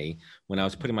for me when I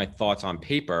was putting my thoughts on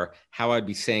paper, how I'd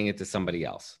be saying it to somebody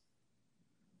else.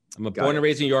 I'm born and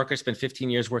raised New Yorker, spent 15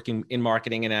 years working in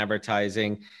marketing and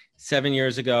advertising. 7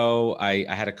 years ago, I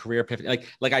had a career epiphany.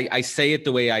 Like I say it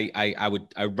the way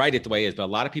I write it the way it is, but a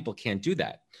lot of people can't do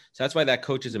that. So that's why that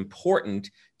coach is important,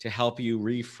 to help you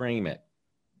reframe it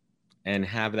and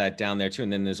have that down there too.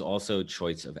 And then there's also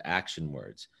choice of action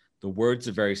words. The words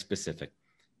are very specific.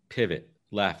 Pivot.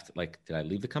 Left, like, did I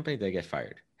leave the company? Did I get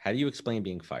fired? How do you explain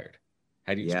being fired?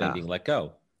 How do you explain being let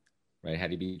go? Right? How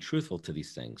do you be truthful to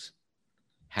these things?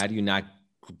 How do you not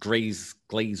glaze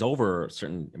over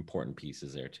certain important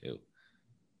pieces there too?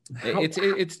 It's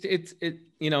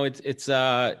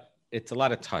a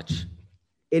lot of touch.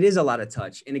 It is a lot of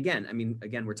touch. And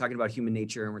again, we're talking about human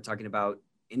nature, and we're talking about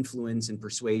influence and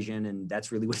persuasion, and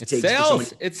that's really what it takes.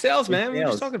 Sales. It's sales, man. We're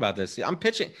just talking about this. I'm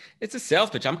pitching. It's a sales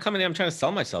pitch. I'm coming in. I'm trying to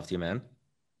sell myself to you, man.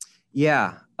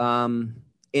 Yeah.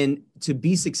 And to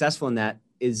be successful in that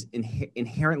is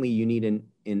inherently you need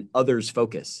an others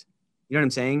focus. You know what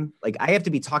I'm saying? Like, I have to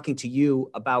be talking to you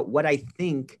about what I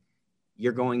think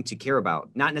you're going to care about,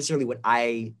 not necessarily what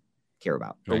I care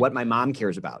about or what my mom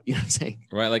cares about. You know what I'm saying?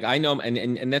 Right. Like, I know,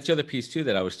 and that's the other piece too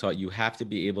that I was taught. You have to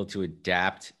be able to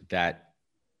adapt that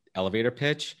elevator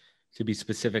pitch to be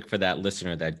specific for that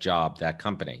listener, that job, that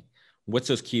company. What's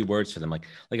those key words for them? Like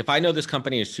if I know this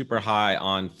company is super high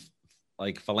on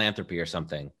like philanthropy or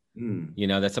something,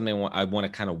 that's something I want to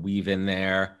kind of weave in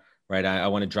there, right? I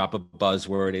want to drop a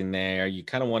buzzword in there. You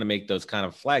kind of want to make those kind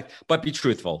of flags, but be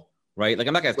truthful, right? Like,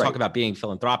 I'm not going to talk about being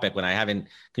philanthropic when I haven't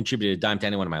contributed a dime to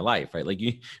anyone in my life, right? Like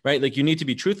you need to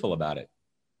be truthful about it.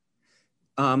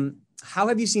 How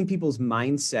have you seen people's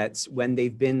mindsets when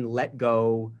they've been let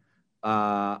go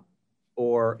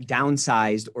or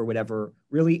downsized or whatever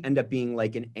really end up being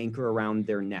like an anchor around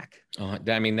their neck?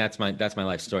 That's my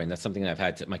life story. And that's something I've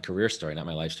had to, my career story, not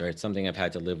my life story. It's something I've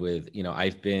had to live with.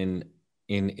 I've been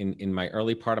in my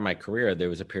early part of my career, there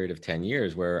was a period of 10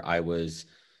 years where I was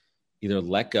either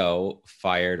let go,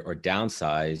 fired, or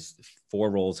downsized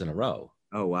 4 roles in a row.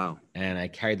 Oh, wow. And I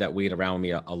carried that weight around with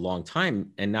me a long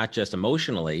time, and not just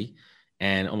emotionally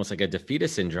and almost like a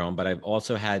defeatist syndrome, but I've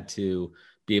also had to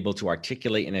be able to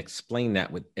articulate and explain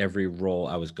that with every role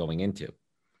I was going into.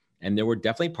 And there were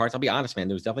definitely parts, I'll be honest, man,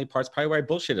 there was definitely parts probably where I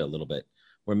bullshitted a little bit,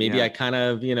 Or maybe I kind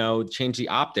of, change the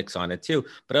optics on it too.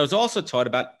 But I was also taught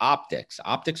about optics.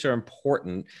 Optics are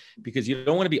important because you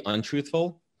don't want to be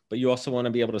untruthful, but you also want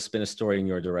to be able to spin a story in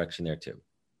your direction there too.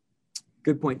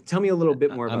 Good point. Tell me a little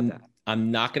bit more about that.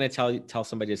 I'm not going to tell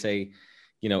somebody to say,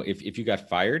 if you got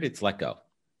fired, it's let go.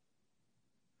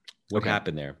 What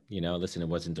happened there? Listen, it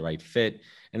wasn't the right fit.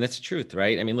 And that's the truth,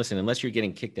 right? I mean, listen, unless you're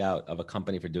getting kicked out of a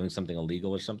company for doing something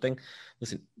illegal or something,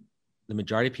 listen, the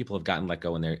majority of people have gotten let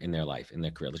go in their life, in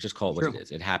their career. Let's just call it what it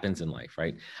is. It happens in life,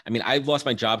 right? I mean, I've lost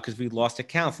my job because we lost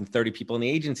accounts and 30 people in the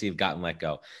agency have gotten let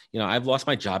go. I've lost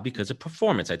my job because of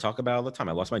performance. I talk about it all the time.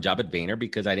 I lost my job at Vayner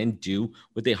because I didn't do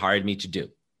what they hired me to do.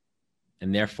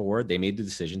 And therefore they made the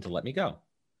decision to let me go.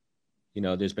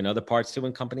 There's been other parts too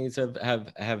when companies have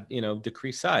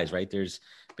decreased size, right? There's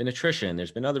been attrition.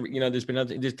 There's been other,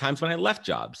 there's times when I left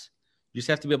jobs. You just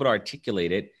have to be able to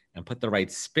articulate it and put the right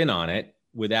spin on it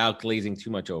without glazing too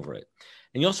much over it.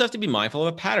 And you also have to be mindful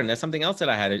of a pattern. That's something else that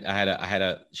I had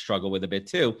to struggle with a bit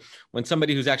too. When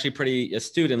somebody who's actually pretty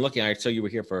astute and looking, all right, so you were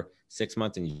here for 6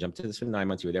 months and you jumped to this for 9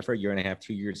 months. You were there for a year and a half,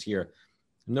 2 years here.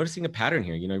 I'm noticing a pattern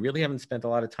here. You really haven't spent a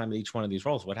lot of time at each one of these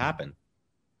roles. What happened?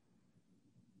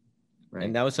 Right.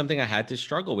 And that was something I had to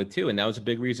struggle with too. And that was a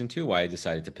big reason too why I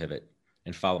decided to pivot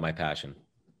and follow my passion.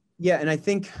 Yeah. And I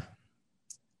think,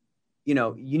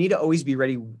 you need to always be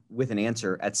ready with an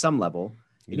answer at some level.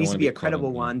 It needs to be a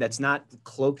credible one that's not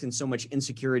cloaked in so much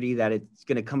insecurity that it's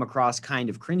going to come across kind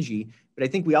of cringy. But I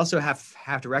think we also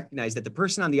have to recognize that the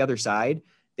person on the other side,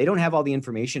 they don't have all the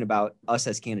information about us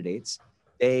as candidates.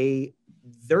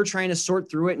 They're trying to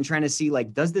sort through it and trying to see,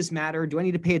 like, does this matter? Do I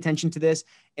need to pay attention to this?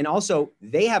 And also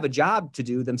they have a job to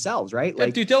do themselves, right?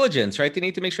 Like due diligence, right? They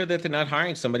need to make sure that they're not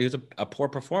hiring somebody who's a poor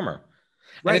performer.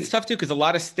 Right. And it's tough too, because a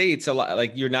lot of states,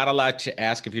 like you're not allowed to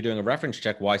ask if you're doing a reference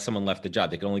check why someone left the job.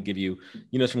 They can only give you,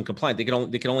 it's from compliance. They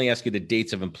can only ask you the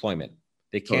dates of employment.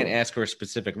 They can't ask for a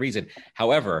specific reason.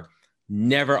 However,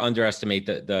 never underestimate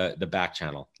the back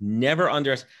channel.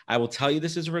 I will tell you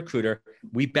this as a recruiter.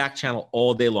 We back channel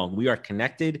all day long. We are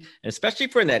connected, and especially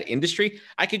if we're in that industry.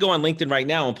 I could go on LinkedIn right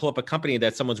now and pull up a company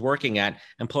that someone's working at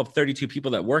and pull up 32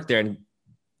 people that work there, and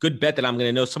good bet that I'm going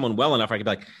to know someone well enough. I could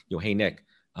be like, hey Nick,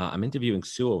 I'm interviewing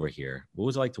Sue over here. What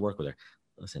was it like to work with her?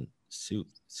 Listen,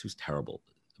 Sue's terrible.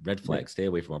 Red flag, stay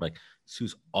away from her. I'm like,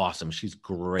 Sue's awesome. She's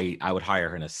great. I would hire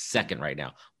her in a second right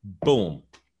now. Boom.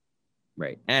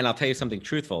 Right. And I'll tell you something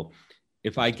truthful.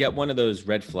 If I get one of those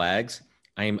red flags,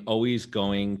 I am always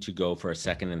going to go for a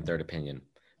second and third opinion,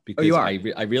 because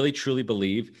I really truly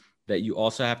believe that you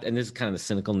also have to, and this is kind of the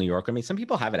cynical New Yorker. I mean, some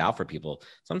people have it out for people.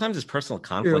 Sometimes it's personal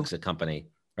conflicts at company,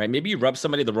 right? Maybe you rub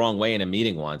somebody the wrong way in a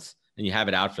meeting once and you have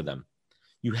it out for them.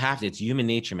 You have to, it's human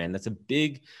nature, man. That's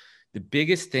the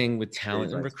biggest thing with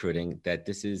talent and recruiting, that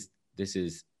this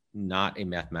is not a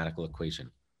mathematical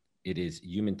equation. It is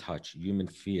human touch, human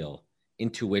feel,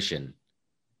 intuition.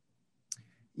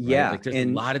 Yeah. Right? Like there's a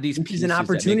lot of these pieces an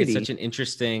opportunity. That make it such an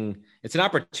interesting, it's an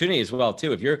opportunity as well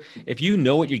too. If you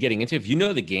know what you're getting into, if you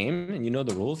know the game and you know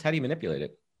the rules, how do you manipulate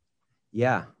it?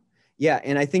 Yeah. Yeah.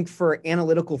 And I think for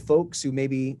analytical folks who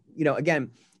maybe, again,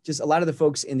 just a lot of the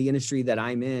folks in the industry that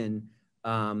I'm in,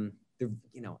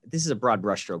 this is a broad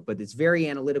brushstroke, but it's very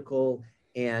analytical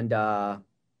and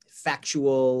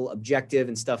factual, objective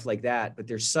and stuff like that. But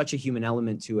there's such a human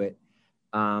element to it.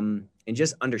 And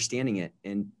just understanding it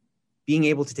and being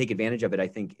able to take advantage of it, I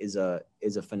think is a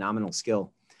phenomenal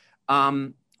skill.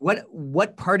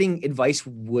 What parting advice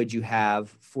would you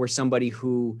have for somebody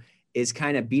who is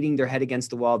kind of beating their head against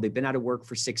the wall? They've been out of work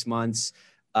for 6 months.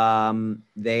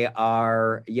 They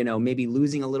are, maybe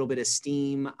losing a little bit of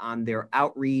steam on their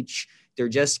outreach. They're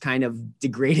just kind of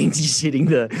degrading to just hitting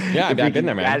I've been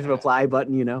there, man. Add to apply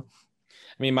button, I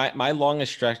mean, my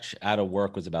longest stretch out of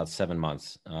work was about 7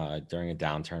 months during a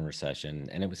downturn recession,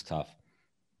 and it was tough.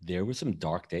 There were some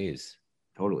dark days.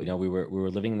 Totally. We were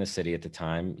living in the city at the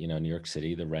time, New York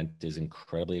City. The rent is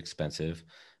incredibly expensive.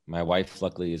 My wife,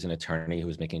 luckily, is an attorney who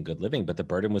was making a good living, but the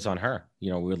burden was on her.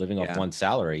 We were living off one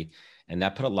salary, and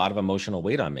that put a lot of emotional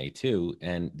weight on me too.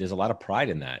 And there's a lot of pride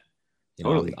in that.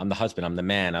 Totally. I'm the husband, I'm the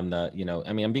man,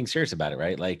 I'm being serious about it,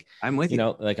 right? Like, I'm with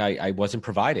you. Like I wasn't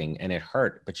providing, and it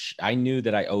hurt, but I knew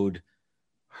that I owed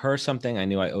her something. I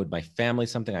knew I owed my family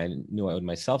something. I knew I owed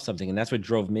myself something. And that's what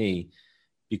drove me,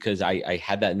 because I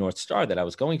had that North Star that I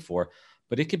was going for.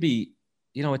 But it could be,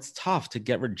 it's tough to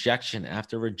get rejection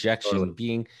after rejection,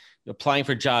 applying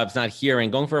for jobs, not hearing,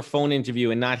 going for a phone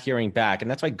interview and not hearing back. And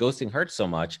that's why ghosting hurts so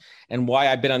much, and why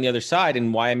I've been on the other side,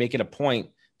 and why I make it a point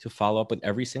to follow up with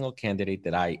every single candidate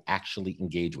that I actually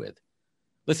engage with.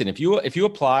 Listen, if you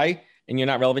apply and you're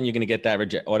not relevant, you're going to get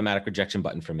that automatic rejection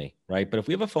button from me, right? But if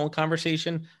we have a phone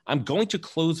conversation, I'm going to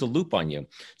close the loop on you.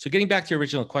 So getting back to your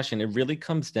original question, it really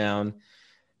comes down,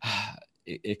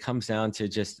 it comes down to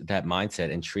just that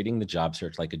mindset and treating the job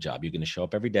search like a job. You're going to show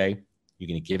up every day. You're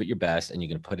going to give it your best, and you're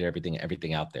going to put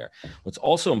everything out there. What's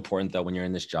also important, though, when you're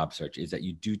in this job search is that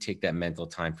you do take that mental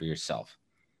time for yourself,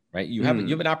 right? You have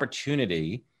an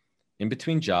opportunity in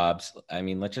between jobs. I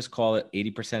mean, let's just call it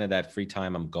 80% of that free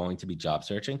time I'm going to be job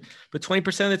searching, but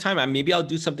 20% of the time, maybe I'll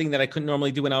do something that I couldn't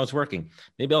normally do when I was working.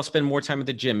 Maybe I'll spend more time at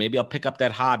the gym. Maybe I'll pick up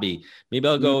that hobby. Maybe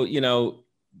I'll go,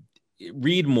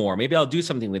 read more. Maybe I'll do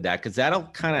something with that, because that'll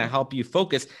kind of help you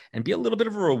focus and be a little bit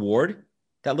of a reward,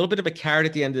 that little bit of a carrot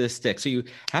at the end of the stick. So you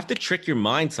have to trick your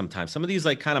mind sometimes. Some of these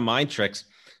like kind of mind tricks,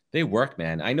 they work,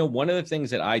 man. I know one of the things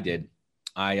that I did,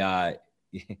 at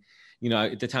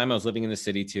the time I was living in the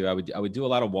city too, I would do a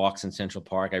lot of walks in Central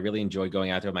Park. I really enjoy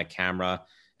going out there with my camera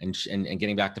and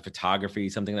getting back to photography,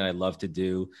 something that I love to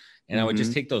do. And I would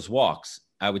just take those walks.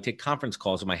 I would take conference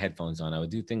calls with my headphones on. I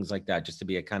would do things like that just to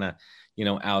be a kind of,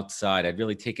 outside. I'd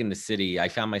really take in the city. I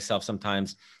found myself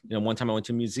sometimes, one time I went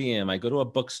to a museum, I go to a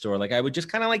bookstore. Like I would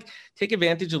just kind of like take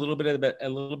advantage a little bit of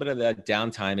that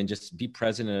downtime and just be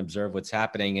present and observe what's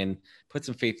happening and put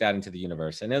some faith out into the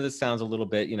universe. I know this sounds a little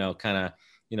bit, kind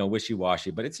of, wishy-washy,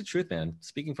 but it's the truth, man.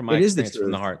 Speaking from my experience from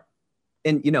the heart.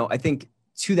 And, I think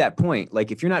to that point, like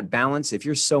if you're not balanced, if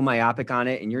you're so myopic on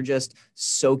it and you're just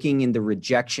soaking in the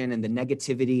rejection and the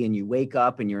negativity, and you wake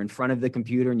up and you're in front of the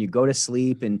computer and you go to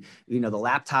sleep and, the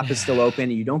laptop is still open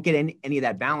and you don't get any of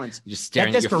that balance. You're just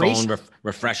staring at your phone,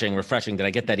 refreshing. Did I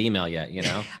get that email yet?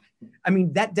 I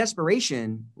mean, that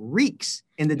desperation reeks,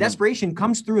 and the desperation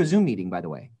comes through a Zoom meeting, by the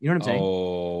way. You know what I'm saying?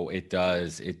 Oh, it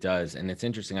does. It does. And it's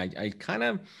interesting. I kind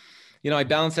of, I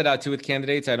balance that out too with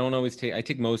candidates. I don't always I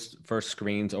take most first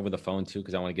screens over the phone too,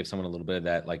 because I want to give someone a little bit of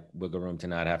that like wiggle room to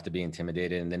not have to be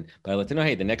intimidated. But I let them know,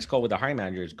 hey, the next call with the hiring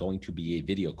manager is going to be a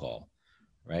video call,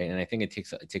 right? And I think it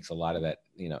takes a lot of that,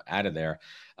 out of there.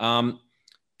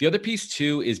 The other piece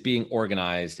too is being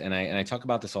organized. And I talk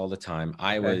about this all the time.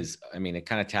 It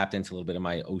kind of tapped into a little bit of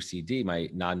my OCD, my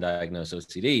non-diagnosed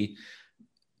OCD.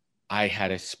 I had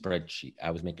a spreadsheet.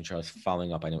 I was making sure I was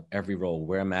following up. I know every role,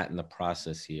 where I'm at in the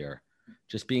process here,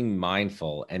 just being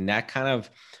mindful. And that kind of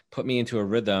put me into a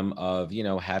rhythm of,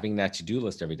 having that to-do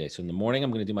list every day. So in the morning,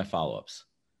 I'm going to do my follow-ups.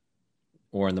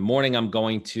 Or in the morning, I'm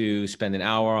going to spend an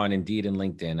hour on Indeed and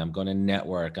LinkedIn. I'm going to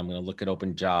network. I'm going to look at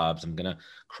open jobs. I'm going to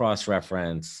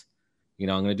cross-reference. I'm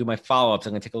going to do my follow-ups.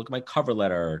 I'm going to take a look at my cover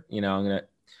letter.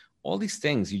 All these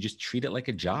things, you just treat it like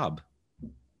a job.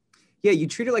 Yeah, you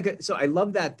treat it so I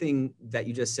love that thing that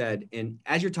you just said. And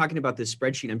as you're talking about this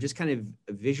spreadsheet, I'm just kind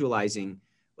of visualizing,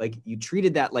 like you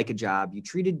treated that like a job. You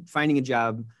treated finding a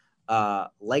job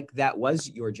like that was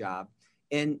your job.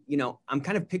 And, I'm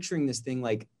kind of picturing this thing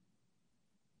like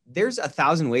there's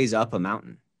 1,000 ways up a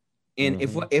mountain. And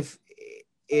if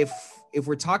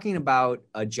we're talking about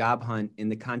a job hunt in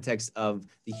the context of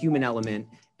the human element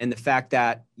and the fact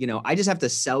that, I just have to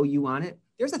sell you on it,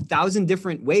 there's 1,000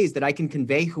 different ways that I can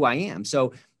convey who I am.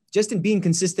 So just in being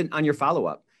consistent on your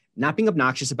follow-up, not being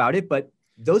obnoxious about it, but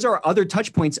those are other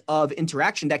touch points of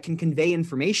interaction that can convey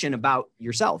information about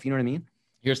yourself. You know what I mean?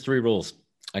 Here's 3 rules.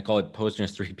 I call it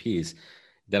Posner's 3 Ps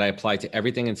that I apply to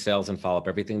everything in sales and follow-up,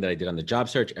 everything that I did on the job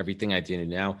search, everything I do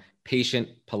now: patient,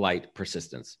 polite,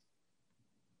 persistence.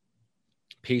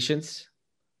 Patience,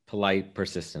 polite,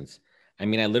 persistence. I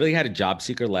mean, I literally had a job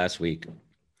seeker last week.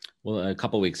 Well, a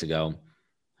couple of weeks ago.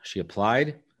 She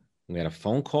applied. We had a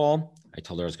phone call. I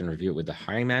told her I was going to review it with the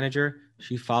hiring manager.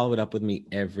 She followed up with me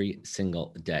every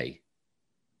single day,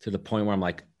 to the point where I'm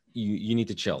like, you need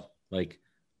to chill. Like,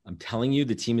 I'm telling you,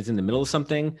 the team is in the middle of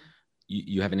something.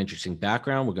 You have an interesting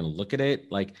background. We're going to look at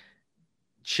it. Like,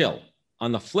 chill.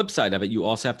 On the flip side of it, you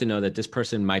also have to know that this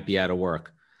person might be out of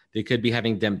work. They could be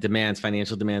having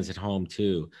financial demands at home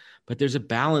too. But there's a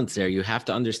balance there. You have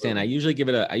to understand. I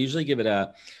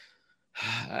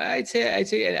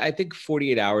think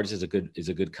 48 hours is a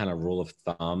good kind of rule of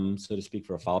thumb, so to speak,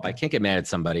 for a follow-up. I can't get mad at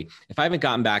somebody if I haven't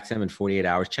gotten back to them in 48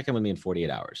 hours. Check in with me in 48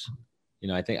 hours.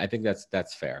 I think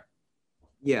that's fair.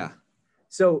 Yeah.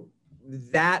 So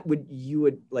you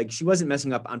would like, she wasn't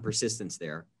messing up on persistence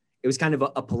there. It was kind of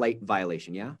a polite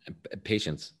violation. Yeah.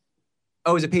 Patience.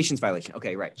 Oh, it was a patience violation.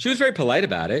 Okay. Right. She was very polite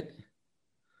about it.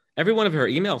 Every one of her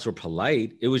emails were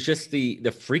polite. It was just the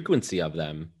frequency of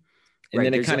them. And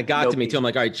then it kind of got to me too. I'm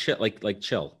like, all right, chill,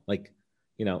 chill,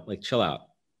 chill out.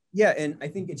 Yeah. And I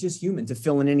think it's just human to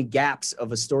fill in any gaps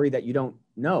of a story that you don't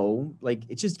know. Like,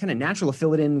 it's just kind of natural to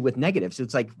fill it in with negatives. So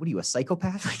it's like, what are you, a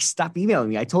psychopath? Like, stop emailing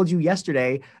me. I told you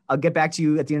yesterday, I'll get back to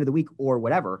you at the end of the week or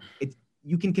whatever.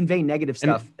 you can convey negative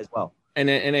stuff as well. And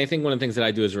I think one of the things that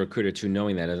I do as a recruiter too,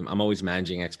 knowing that, is I'm always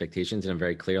managing expectations, and I'm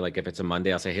very clear. Like if it's a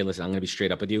Monday, I'll say, hey, listen, I'm going to be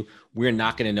straight up with you. We're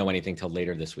not going to know anything till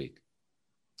later this week.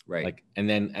 Right. Like, and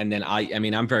then I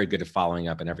mean, I'm very good at following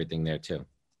up and everything there too.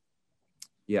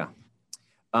 Yeah.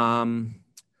 Well,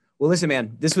 listen,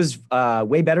 man, this was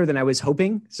way better than I was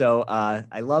hoping. So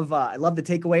I love the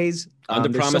takeaways.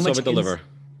 Under promise, over deliver.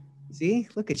 See,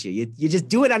 look at you. You just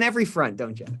do it on every front,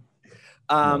 don't you?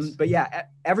 Yes. But yeah,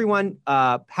 everyone,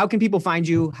 how can people find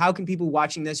you? How can people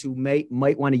watching this who might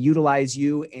want to utilize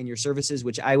you and your services,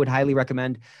 which I would highly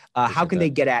recommend? How can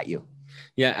they get at you?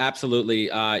 Yeah,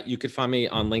 absolutely. You could find me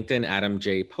on LinkedIn, Adam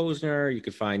J. Posner. You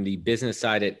could find the business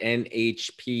side at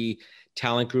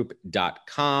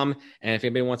nhptalentgroup.com. And if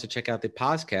anybody wants to check out the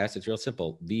podcast, it's real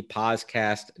simple,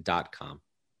 thepodcast.com.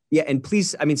 Yeah. And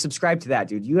please, subscribe to that,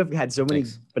 dude. You have had so many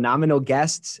phenomenal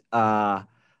guests.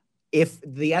 If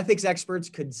the ethics experts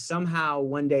could somehow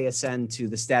one day ascend to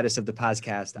the status of the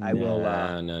podcast, I will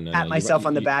pat myself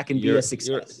on the back and be a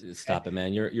success. Stop it,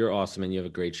 man. You're awesome, and you have a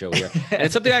great show here. And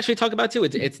it's something to actually talk about too.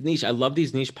 It's niche. I love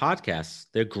these niche podcasts.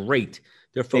 They're great.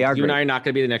 You and I are not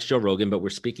going to be the next Joe Rogan, but we're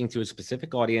speaking to a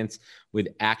specific audience with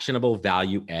actionable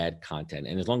value add content.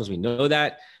 And as long as we know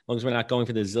that, as long as we're not going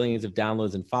for the zillions of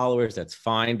downloads and followers, that's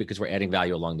fine, because we're adding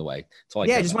value along the way. That's all I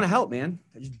just want to help, man.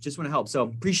 I just want to help. So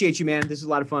appreciate you, man. This is a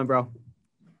lot of fun, bro.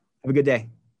 Have a good day.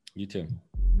 You too.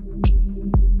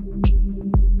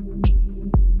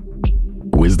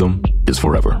 Wisdom is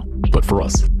forever, but for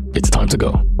us, it's time to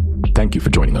go. Thank you for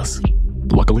joining us.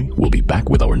 Luckily, we'll be back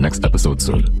with our next episode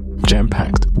soon,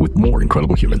 jam-packed with more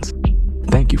incredible humans.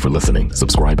 Thank you for listening,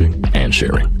 subscribing, and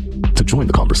sharing. To join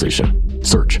the conversation,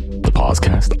 search The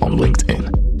Poscast on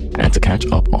LinkedIn. And to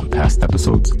catch up on past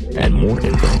episodes and more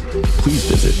info, please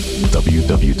visit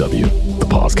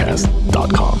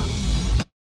www.thepodcast.com.